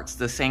Sparks,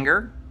 the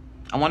singer.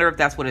 I wonder if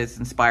that's what it's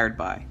inspired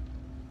by.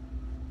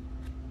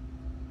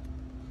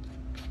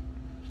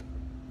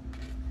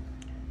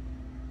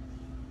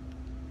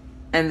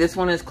 And this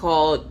one is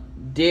called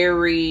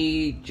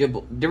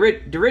Dirigibles.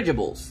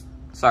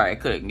 Sorry, I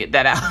couldn't get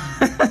that out.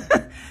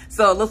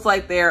 So it looks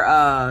like they're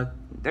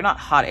not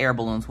hot air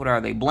balloons. What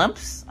are they?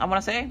 Blimps, I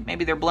want to say.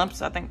 Maybe they're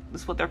blimps. I think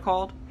that's what they're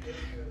called.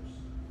 Airships.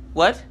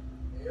 What?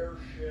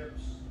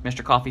 Airships.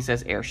 Mr. Coffee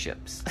says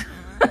airships.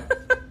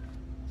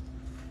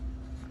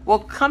 Well,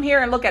 come here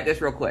and look at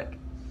this real quick.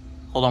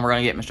 Hold on, we're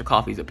going to get Mr.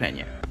 Coffee's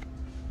opinion.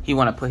 He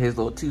want to put his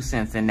little 2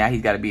 cents in. Now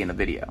he's got to be in the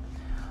video.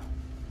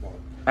 All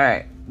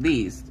right,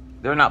 these.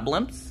 They're not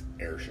blimps?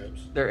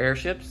 Airships. They're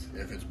airships?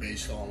 If it's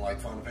based on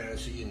like Final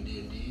Fantasy and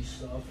D&D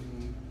stuff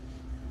and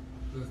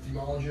the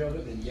themology of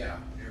it, then yeah,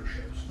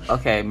 airships.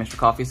 Okay, Mr.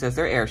 Coffee says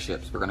they're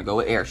airships. We're going to go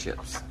with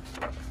airships.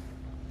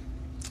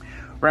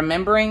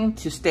 Remembering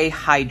to stay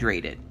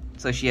hydrated.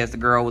 So she has the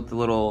girl with the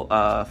little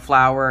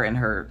flower and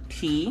her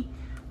tea.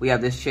 We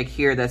have this chick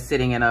here that's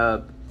sitting in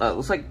a,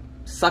 looks like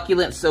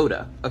succulent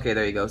soda. Okay,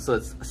 there you go. So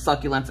it's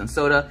succulents and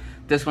soda.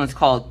 This one's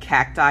called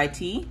Cacti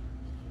Tea.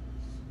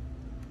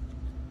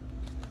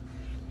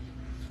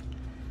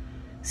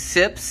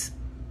 Sips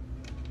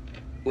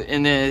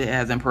and then it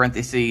has in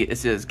parentheses, it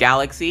says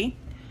Galaxy.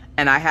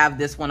 And I have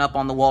this one up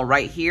on the wall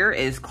right here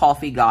is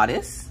Coffee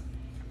Goddess.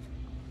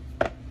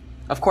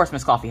 Of course,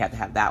 Miss Coffee had to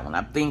have that one.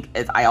 I think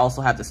I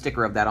also have the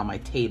sticker of that on my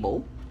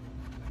table.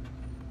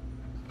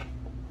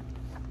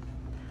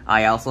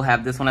 I also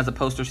have this one as a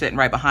poster sitting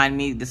right behind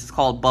me. This is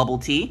called Bubble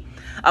Tea.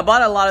 I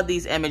bought a lot of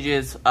these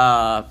images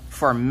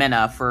for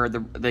Minna for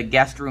the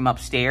guest room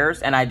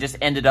upstairs, and I just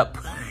ended up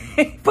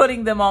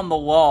putting them on the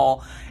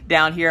wall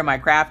down here in my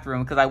craft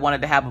room because I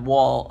wanted to have a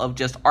wall of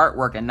just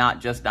artwork and not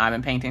just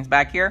diamond paintings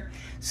back here.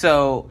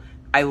 So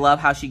I love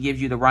how she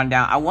gives you the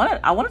rundown. I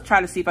want to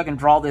try to see if I can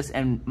draw this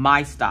in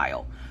my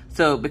style.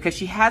 So because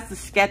she has the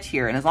sketch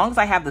here, and as long as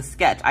I have the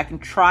sketch, I can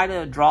try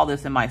to draw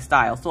this in my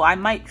style. So I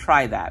might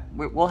try that.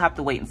 We'll have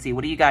to wait and see.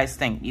 What do you guys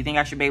think? You think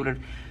I should be able to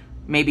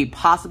maybe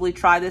possibly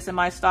try this in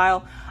my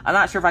style? I'm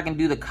not sure if I can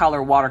do the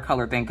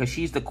watercolor thing because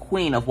she's the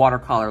queen of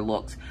watercolor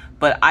looks.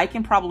 But I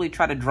can probably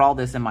try to draw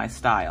this in my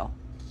style.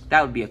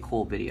 That would be a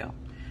cool video.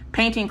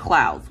 Painting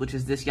clouds, which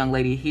is this young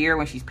lady here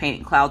when she's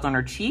painting clouds on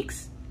her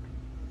cheeks.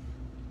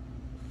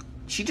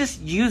 She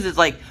just uses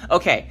like,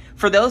 okay,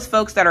 for those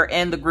folks that are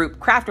in the group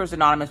Crafters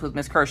Anonymous with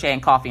Miss Crochet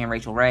and Coffee and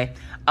Rachel Ray,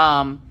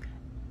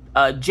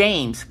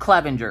 James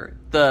Clevenger,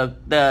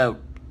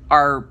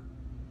 our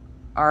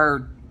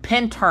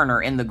pen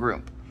turner in the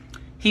group.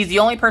 He's the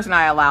only person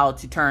I allow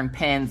to turn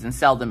pens and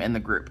sell them in the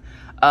group.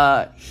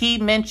 He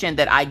mentioned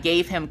that I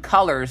gave him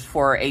colors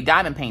for a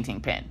diamond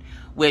painting pen,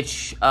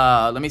 which,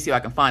 let me see if I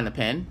can find the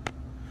pen.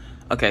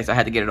 Okay, so I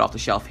had to get it off the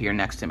shelf here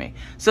next to me.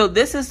 So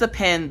this is the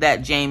pen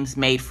that James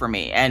made for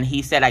me, and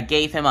he said I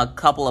gave him a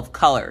couple of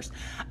colors.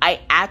 I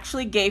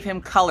actually gave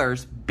him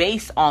colors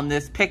based on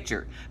this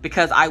picture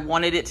because I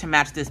wanted it to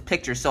match this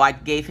picture. So I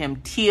gave him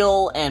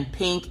teal and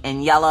pink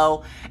and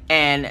yellow,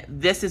 and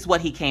this is what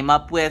he came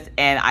up with,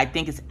 and I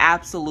think it's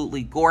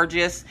absolutely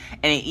gorgeous.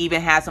 And it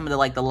even has some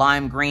of the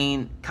lime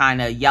green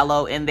kind of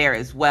yellow in there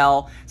as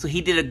well. So he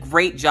did a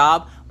great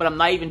job, but I'm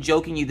not even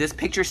joking you. This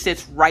picture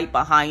sits right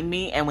behind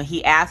me, and when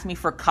he asked me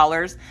for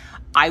colors,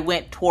 I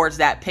went towards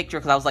that picture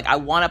because I was like, I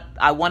want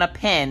a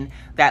pen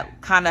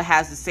that kind of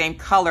has the same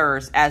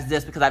colors as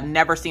this because I've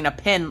never seen a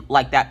pen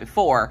like that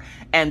before.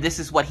 And this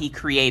is what he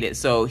created.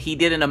 So he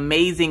did an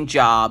amazing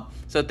job.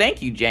 So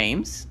thank you,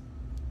 James.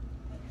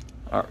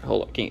 All right,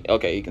 hold on.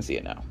 Okay, you can see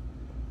it now.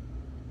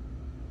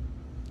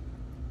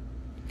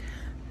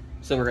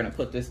 So we're going to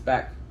put this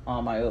back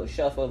on my little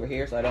shelf over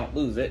here so I don't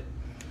lose it.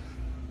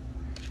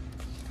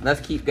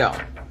 Let's keep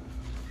going.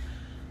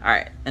 All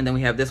right, and then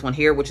we have this one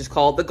here, which is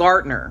called The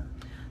Gardener.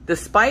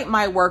 Despite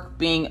my work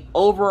being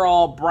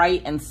overall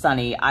bright and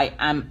sunny, I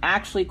am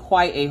actually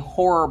quite a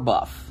horror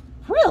buff.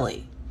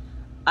 Really?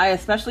 I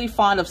especially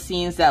fond of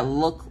scenes that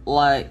look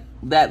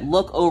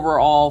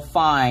overall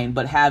fine,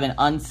 but have an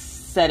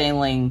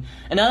unsettling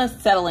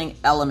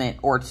element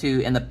or two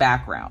in the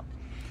background.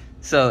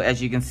 So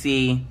as you can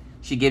see,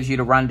 she gives you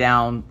the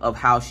rundown of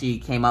how she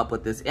came up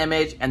with this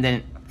image, and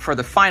then for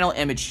the final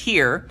image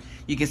here,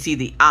 you can see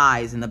the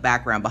eyes in the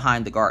background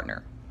behind the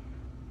gardener.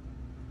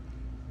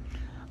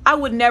 I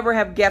would never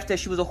have guessed that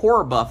she was a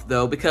horror buff,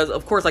 though, because,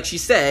 of course, like she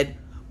said,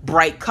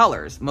 bright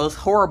colors. Most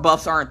horror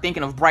buffs aren't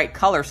thinking of bright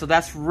colors, so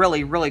that's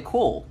really, really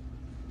cool.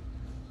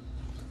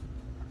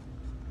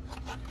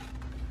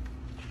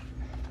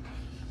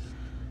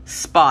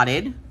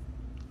 Spotted.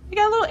 You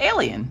got a little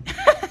alien.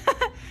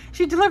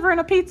 She's delivering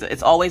a pizza.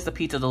 It's always the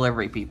pizza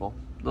delivery people.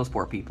 Those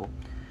poor people.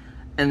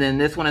 And then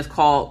this one is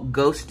called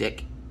Ghost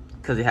Stick,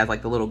 because it has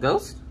like the little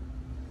ghost.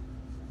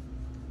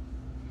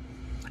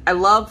 I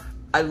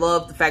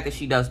love the fact that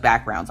she does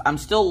backgrounds. I'm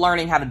still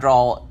learning how to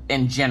draw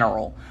in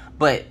general,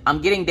 but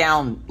I'm getting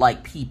down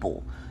like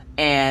people,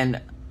 and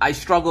I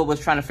struggle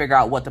with trying to figure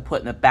out what to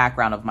put in the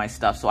background of my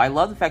stuff. So I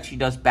love the fact she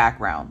does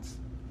backgrounds.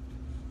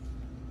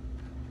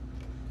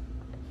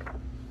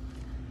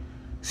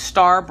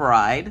 Star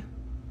Bride,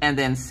 and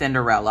then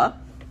Cinderella.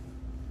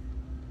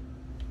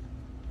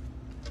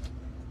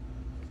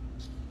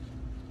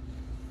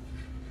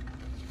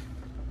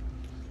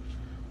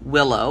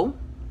 Willow.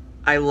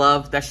 I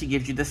love that she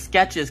gives you the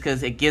sketches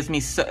because it gives me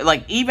so,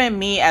 like, even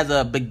me as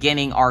a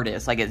beginning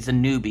artist, like as a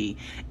newbie,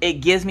 it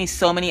gives me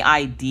so many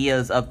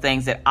ideas of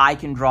things that I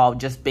can draw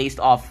just based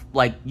off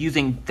like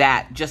using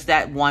just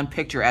that one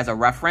picture as a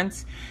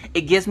reference.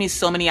 It gives me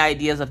so many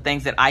ideas of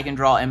things that I can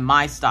draw in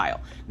my style.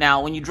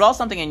 Now, when you draw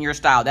something in your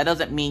style, that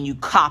doesn't mean you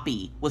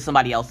copy what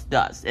somebody else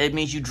does. It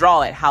means you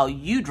draw it how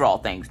you draw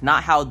things,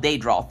 not how they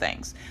draw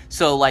things.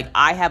 So like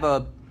I have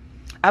a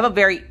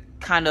very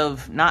kind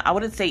of, not, I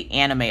wouldn't say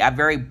anime, a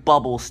very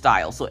bubble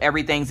style. So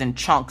everything's in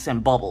chunks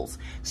and bubbles.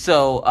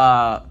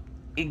 So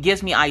it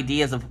gives me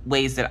ideas of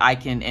ways that I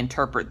can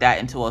interpret that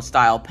into a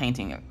style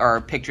painting or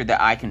a picture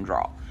that I can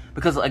draw.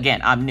 Because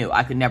again, I'm new.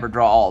 I could never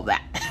draw all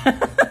that.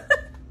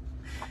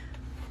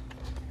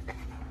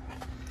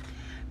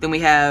 Then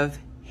we have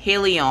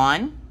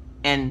Helion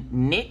and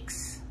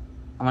Nyx.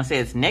 I want to say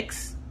it's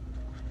Nyx.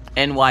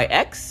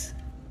 NYX.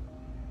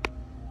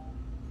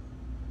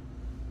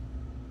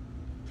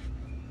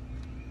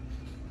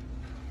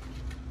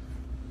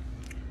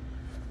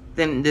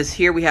 Then this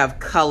here we have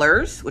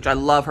colors, which I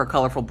love her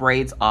colorful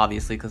braids,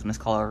 obviously, because Miss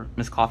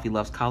Coffee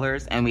loves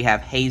colors. And we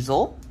have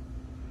hazel.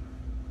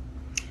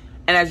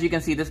 And as you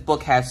can see, this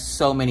book has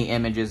so many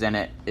images in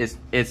it.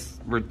 It's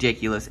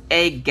ridiculous.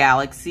 Egg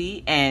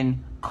Galaxy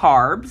and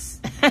carbs.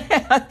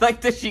 I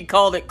like that she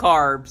called it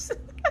carbs.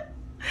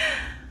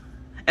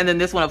 And then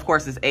this one, of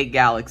course, is Egg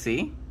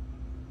Galaxy.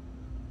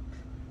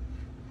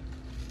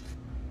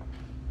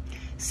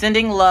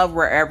 Sending love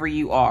wherever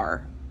you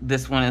are.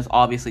 This one is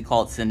obviously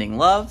called Sending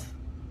Love.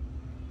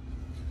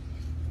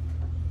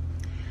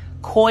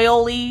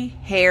 Coily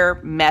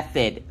Hair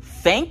Method.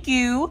 Thank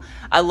you.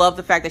 I love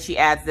the fact that she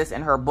adds this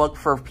in her book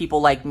for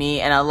people like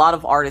me and a lot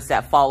of artists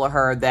that follow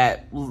her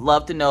that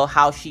love to know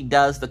how she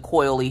does the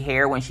coily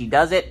hair when she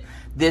does it.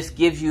 This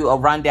gives you a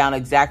rundown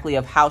exactly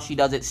of how she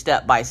does it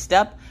step by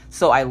step.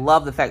 So I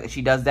love the fact that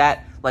she does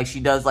that. Like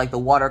she does like the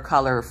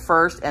watercolor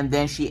first and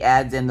then she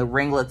adds in the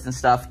ringlets and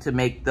stuff to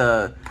make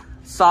the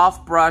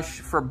soft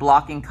brush for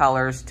blocking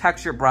colors,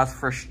 texture brush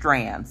for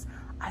strands.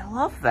 I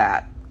love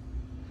that.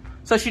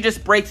 So she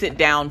just breaks it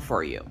down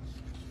for you.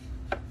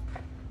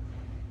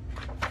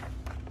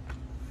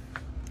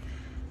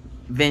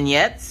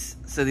 Vignettes.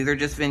 So these are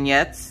just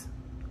vignettes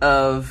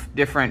of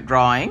different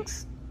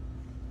drawings.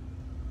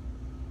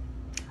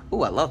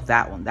 Oh, I love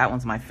that one. That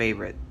one's my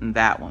favorite. And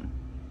that one.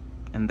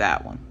 And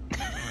that one.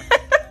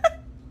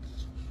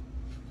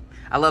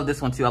 I love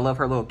this one too. I love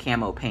her little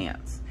camo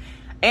pants.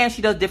 And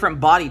she does different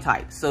body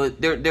types. So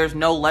there's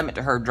no limit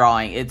to her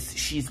drawing.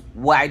 She's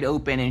wide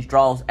open and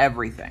draws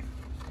everything.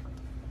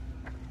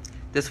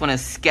 This one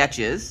is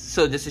sketches.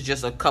 So this is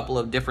just a couple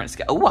of different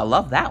sketches. Oh, I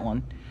love that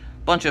one.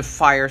 Bunch of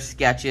fire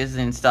sketches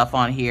and stuff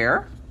on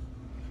here.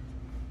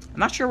 I'm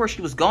not sure where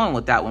she was going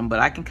with that one, but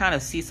I can kind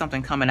of see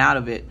something coming out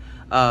of it.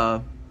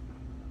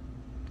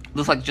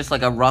 Looks like just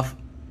like a rough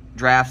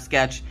draft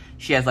sketch.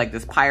 She has like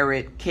this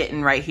pirate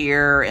kitten right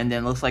here, and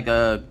then looks like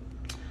a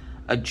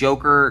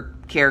Joker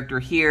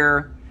character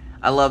here.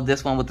 I love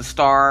this one with the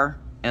star,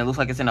 and it looks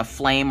like it's in a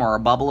flame or a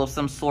bubble of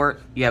some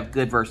sort. You have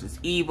good versus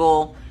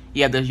evil.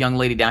 You have this young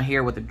lady down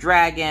here with a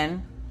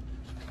dragon.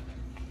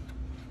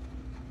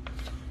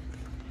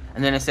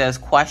 And then it says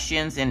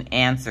questions and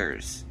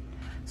answers.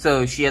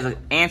 So she has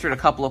answered a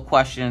couple of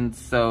questions.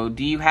 So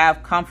do you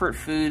have comfort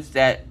foods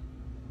that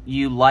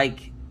you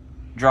like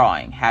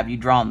drawing? Have you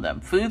drawn them?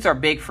 Foods are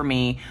big for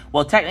me.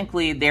 Well,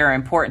 technically they're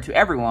important to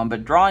everyone,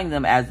 but drawing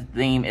them as a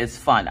theme is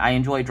fun. I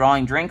enjoy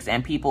drawing drinks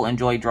and people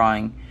enjoy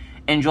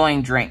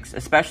enjoying drinks.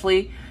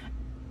 Especially,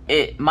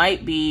 it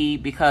might be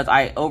because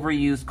I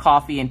overuse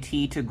coffee and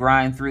tea to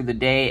grind through the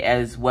day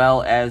as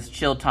well as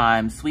chill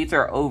time. Sweets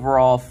are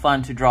overall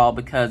fun to draw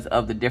because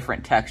of the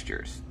different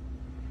textures.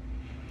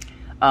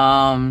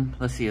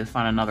 Let's see, let's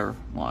find another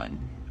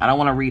one. I don't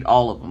want to read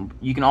all of them.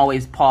 You can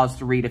always pause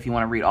to read if you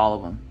want to read all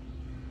of them.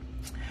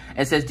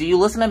 It says, do you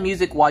listen to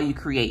music while you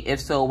create?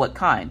 If so, what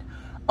kind?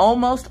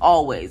 Almost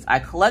always. I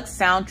collect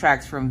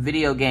soundtracks from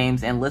video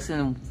games and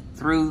listen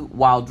through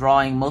while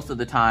drawing most of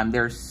the time.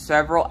 They're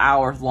several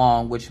hours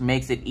long, which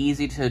makes it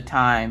easy to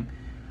time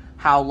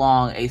how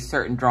long a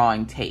certain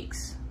drawing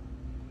takes.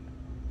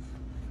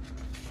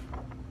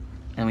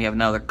 And we have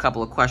another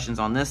couple of questions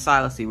on this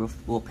side. Let's see,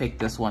 we'll pick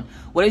this one.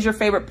 What is your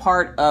favorite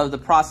part of the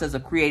process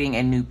of creating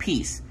a new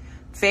piece?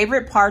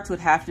 Favorite parts would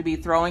have to be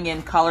throwing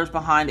in colors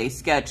behind a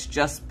sketch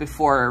just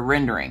before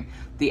rendering.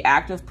 The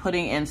act of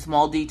putting in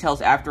small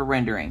details after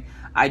rendering.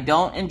 I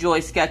don't enjoy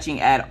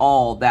sketching at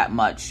all that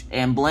much,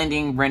 and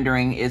blending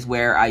rendering is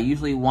where I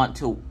usually want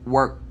to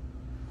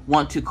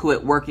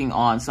quit working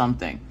on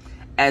something,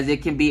 as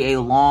it can be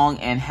a long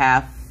and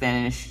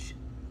half-finished,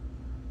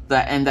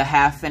 the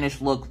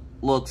half-finished look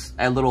looks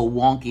a little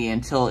wonky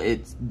until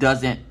it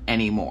doesn't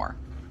anymore.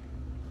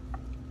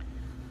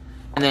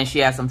 And then she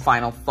has some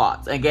final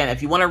thoughts. Again,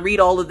 if you want to read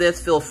all of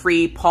this, feel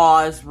free,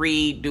 pause,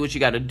 read, do what you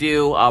got to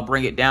do. I'll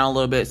bring it down a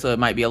little bit so it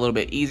might be a little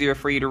bit easier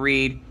for you to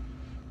read.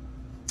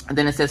 And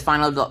then it says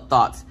final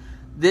thoughts.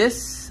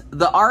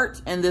 The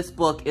art in this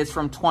book is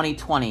from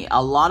 2020.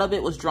 A lot of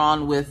it was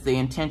drawn with the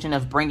intention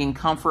of bringing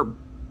comfort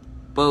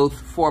both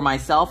for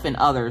myself and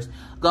others.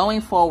 Going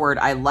forward,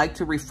 I like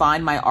to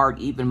refine my art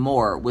even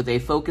more with a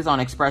focus on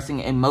expressing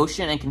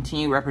emotion and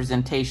continued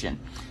representation.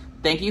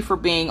 Thank you for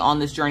being on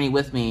this journey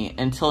with me.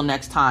 Until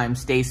next time,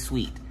 stay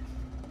sweet.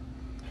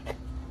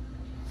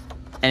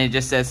 And it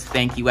just says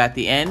thank you at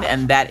the end.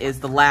 And that is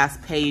the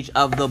last page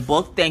of the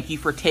book. Thank you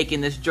for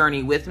taking this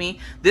journey with me.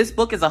 This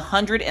book is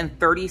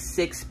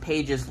 136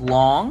 pages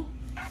long.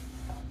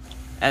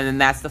 And then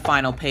that's the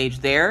final page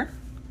there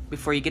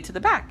before you get to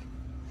the back.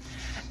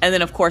 And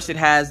then, of course, it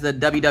has the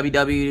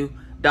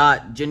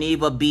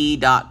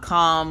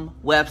www.genevab.com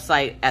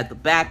website at the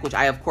back, which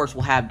I, of course,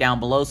 will have down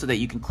below so that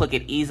you can click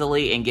it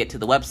easily and get to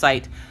the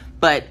website.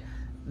 But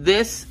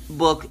this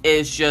book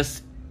is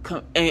just,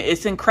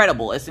 it's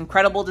incredible. It's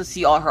incredible to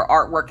see all her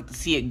artwork, to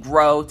see it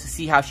grow, to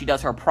see how she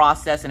does her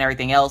process and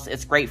everything else.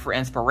 It's great for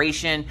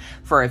inspiration,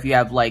 for if you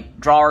have like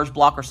drawer's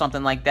block or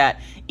something like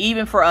that.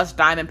 Even for us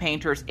diamond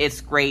painters,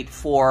 it's great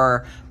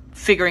for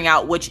figuring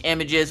out which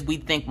images we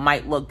think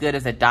might look good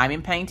as a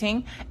diamond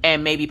painting,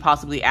 and maybe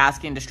possibly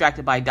asking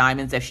Distracted by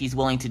Diamonds if she's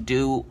willing to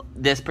do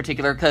this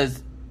particular,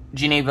 because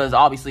Geneva is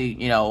obviously,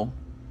 you know,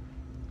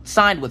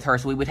 signed with her,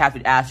 so we would have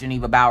to ask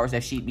Geneva Bowers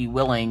if she'd be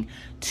willing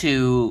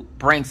to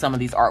bring some of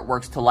these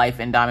artworks to life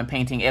in diamond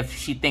painting if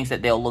she thinks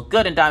that they'll look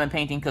good in diamond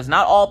painting, because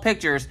not all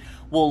pictures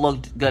will look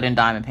good in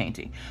diamond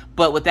painting.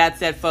 But with that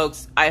said,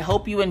 folks, I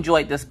hope you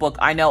enjoyed this book.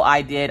 I know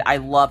I did. I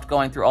loved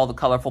going through all the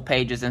colorful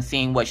pages and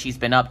seeing what she's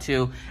been up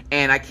to,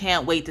 and I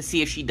can't wait to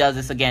see if she does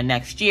this again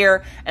next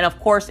year. And of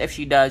course, if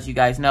she does, you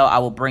guys know I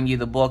will bring you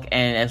the book,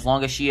 and as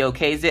long as she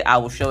okays it, I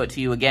will show it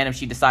to you again if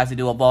she decides to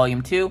do a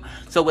volume 2.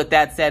 So with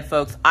that said,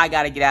 folks, I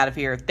gotta get out of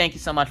here. Thank you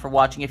so much for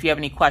watching. If you have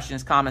any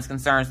questions, comments,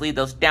 concerns, leave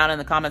those down in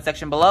the comment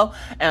section below,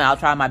 and I'll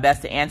try my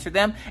best to answer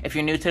them. If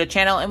you're new to the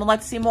channel and would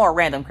like to see more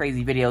random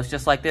crazy videos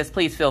just like this,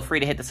 please feel free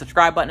to hit the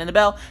subscribe button and the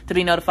bell to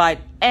be notified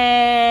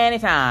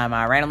anytime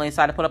I randomly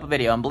decide to put up a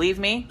video. And believe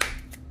me,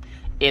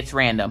 it's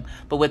random.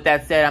 But with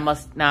that said, I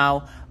must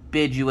now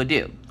bid you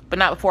adieu. But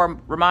not before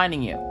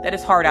reminding you that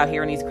it's hard out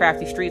here in these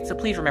crafty streets, so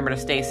please remember to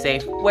stay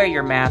safe, wear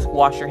your mask,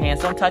 wash your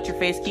hands, don't touch your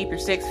face, keep your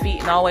 6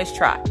 feet, and always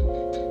try.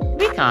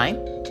 Be kind,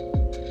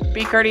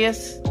 be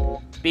courteous,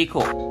 be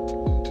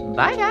cool.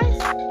 Bye,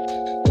 guys.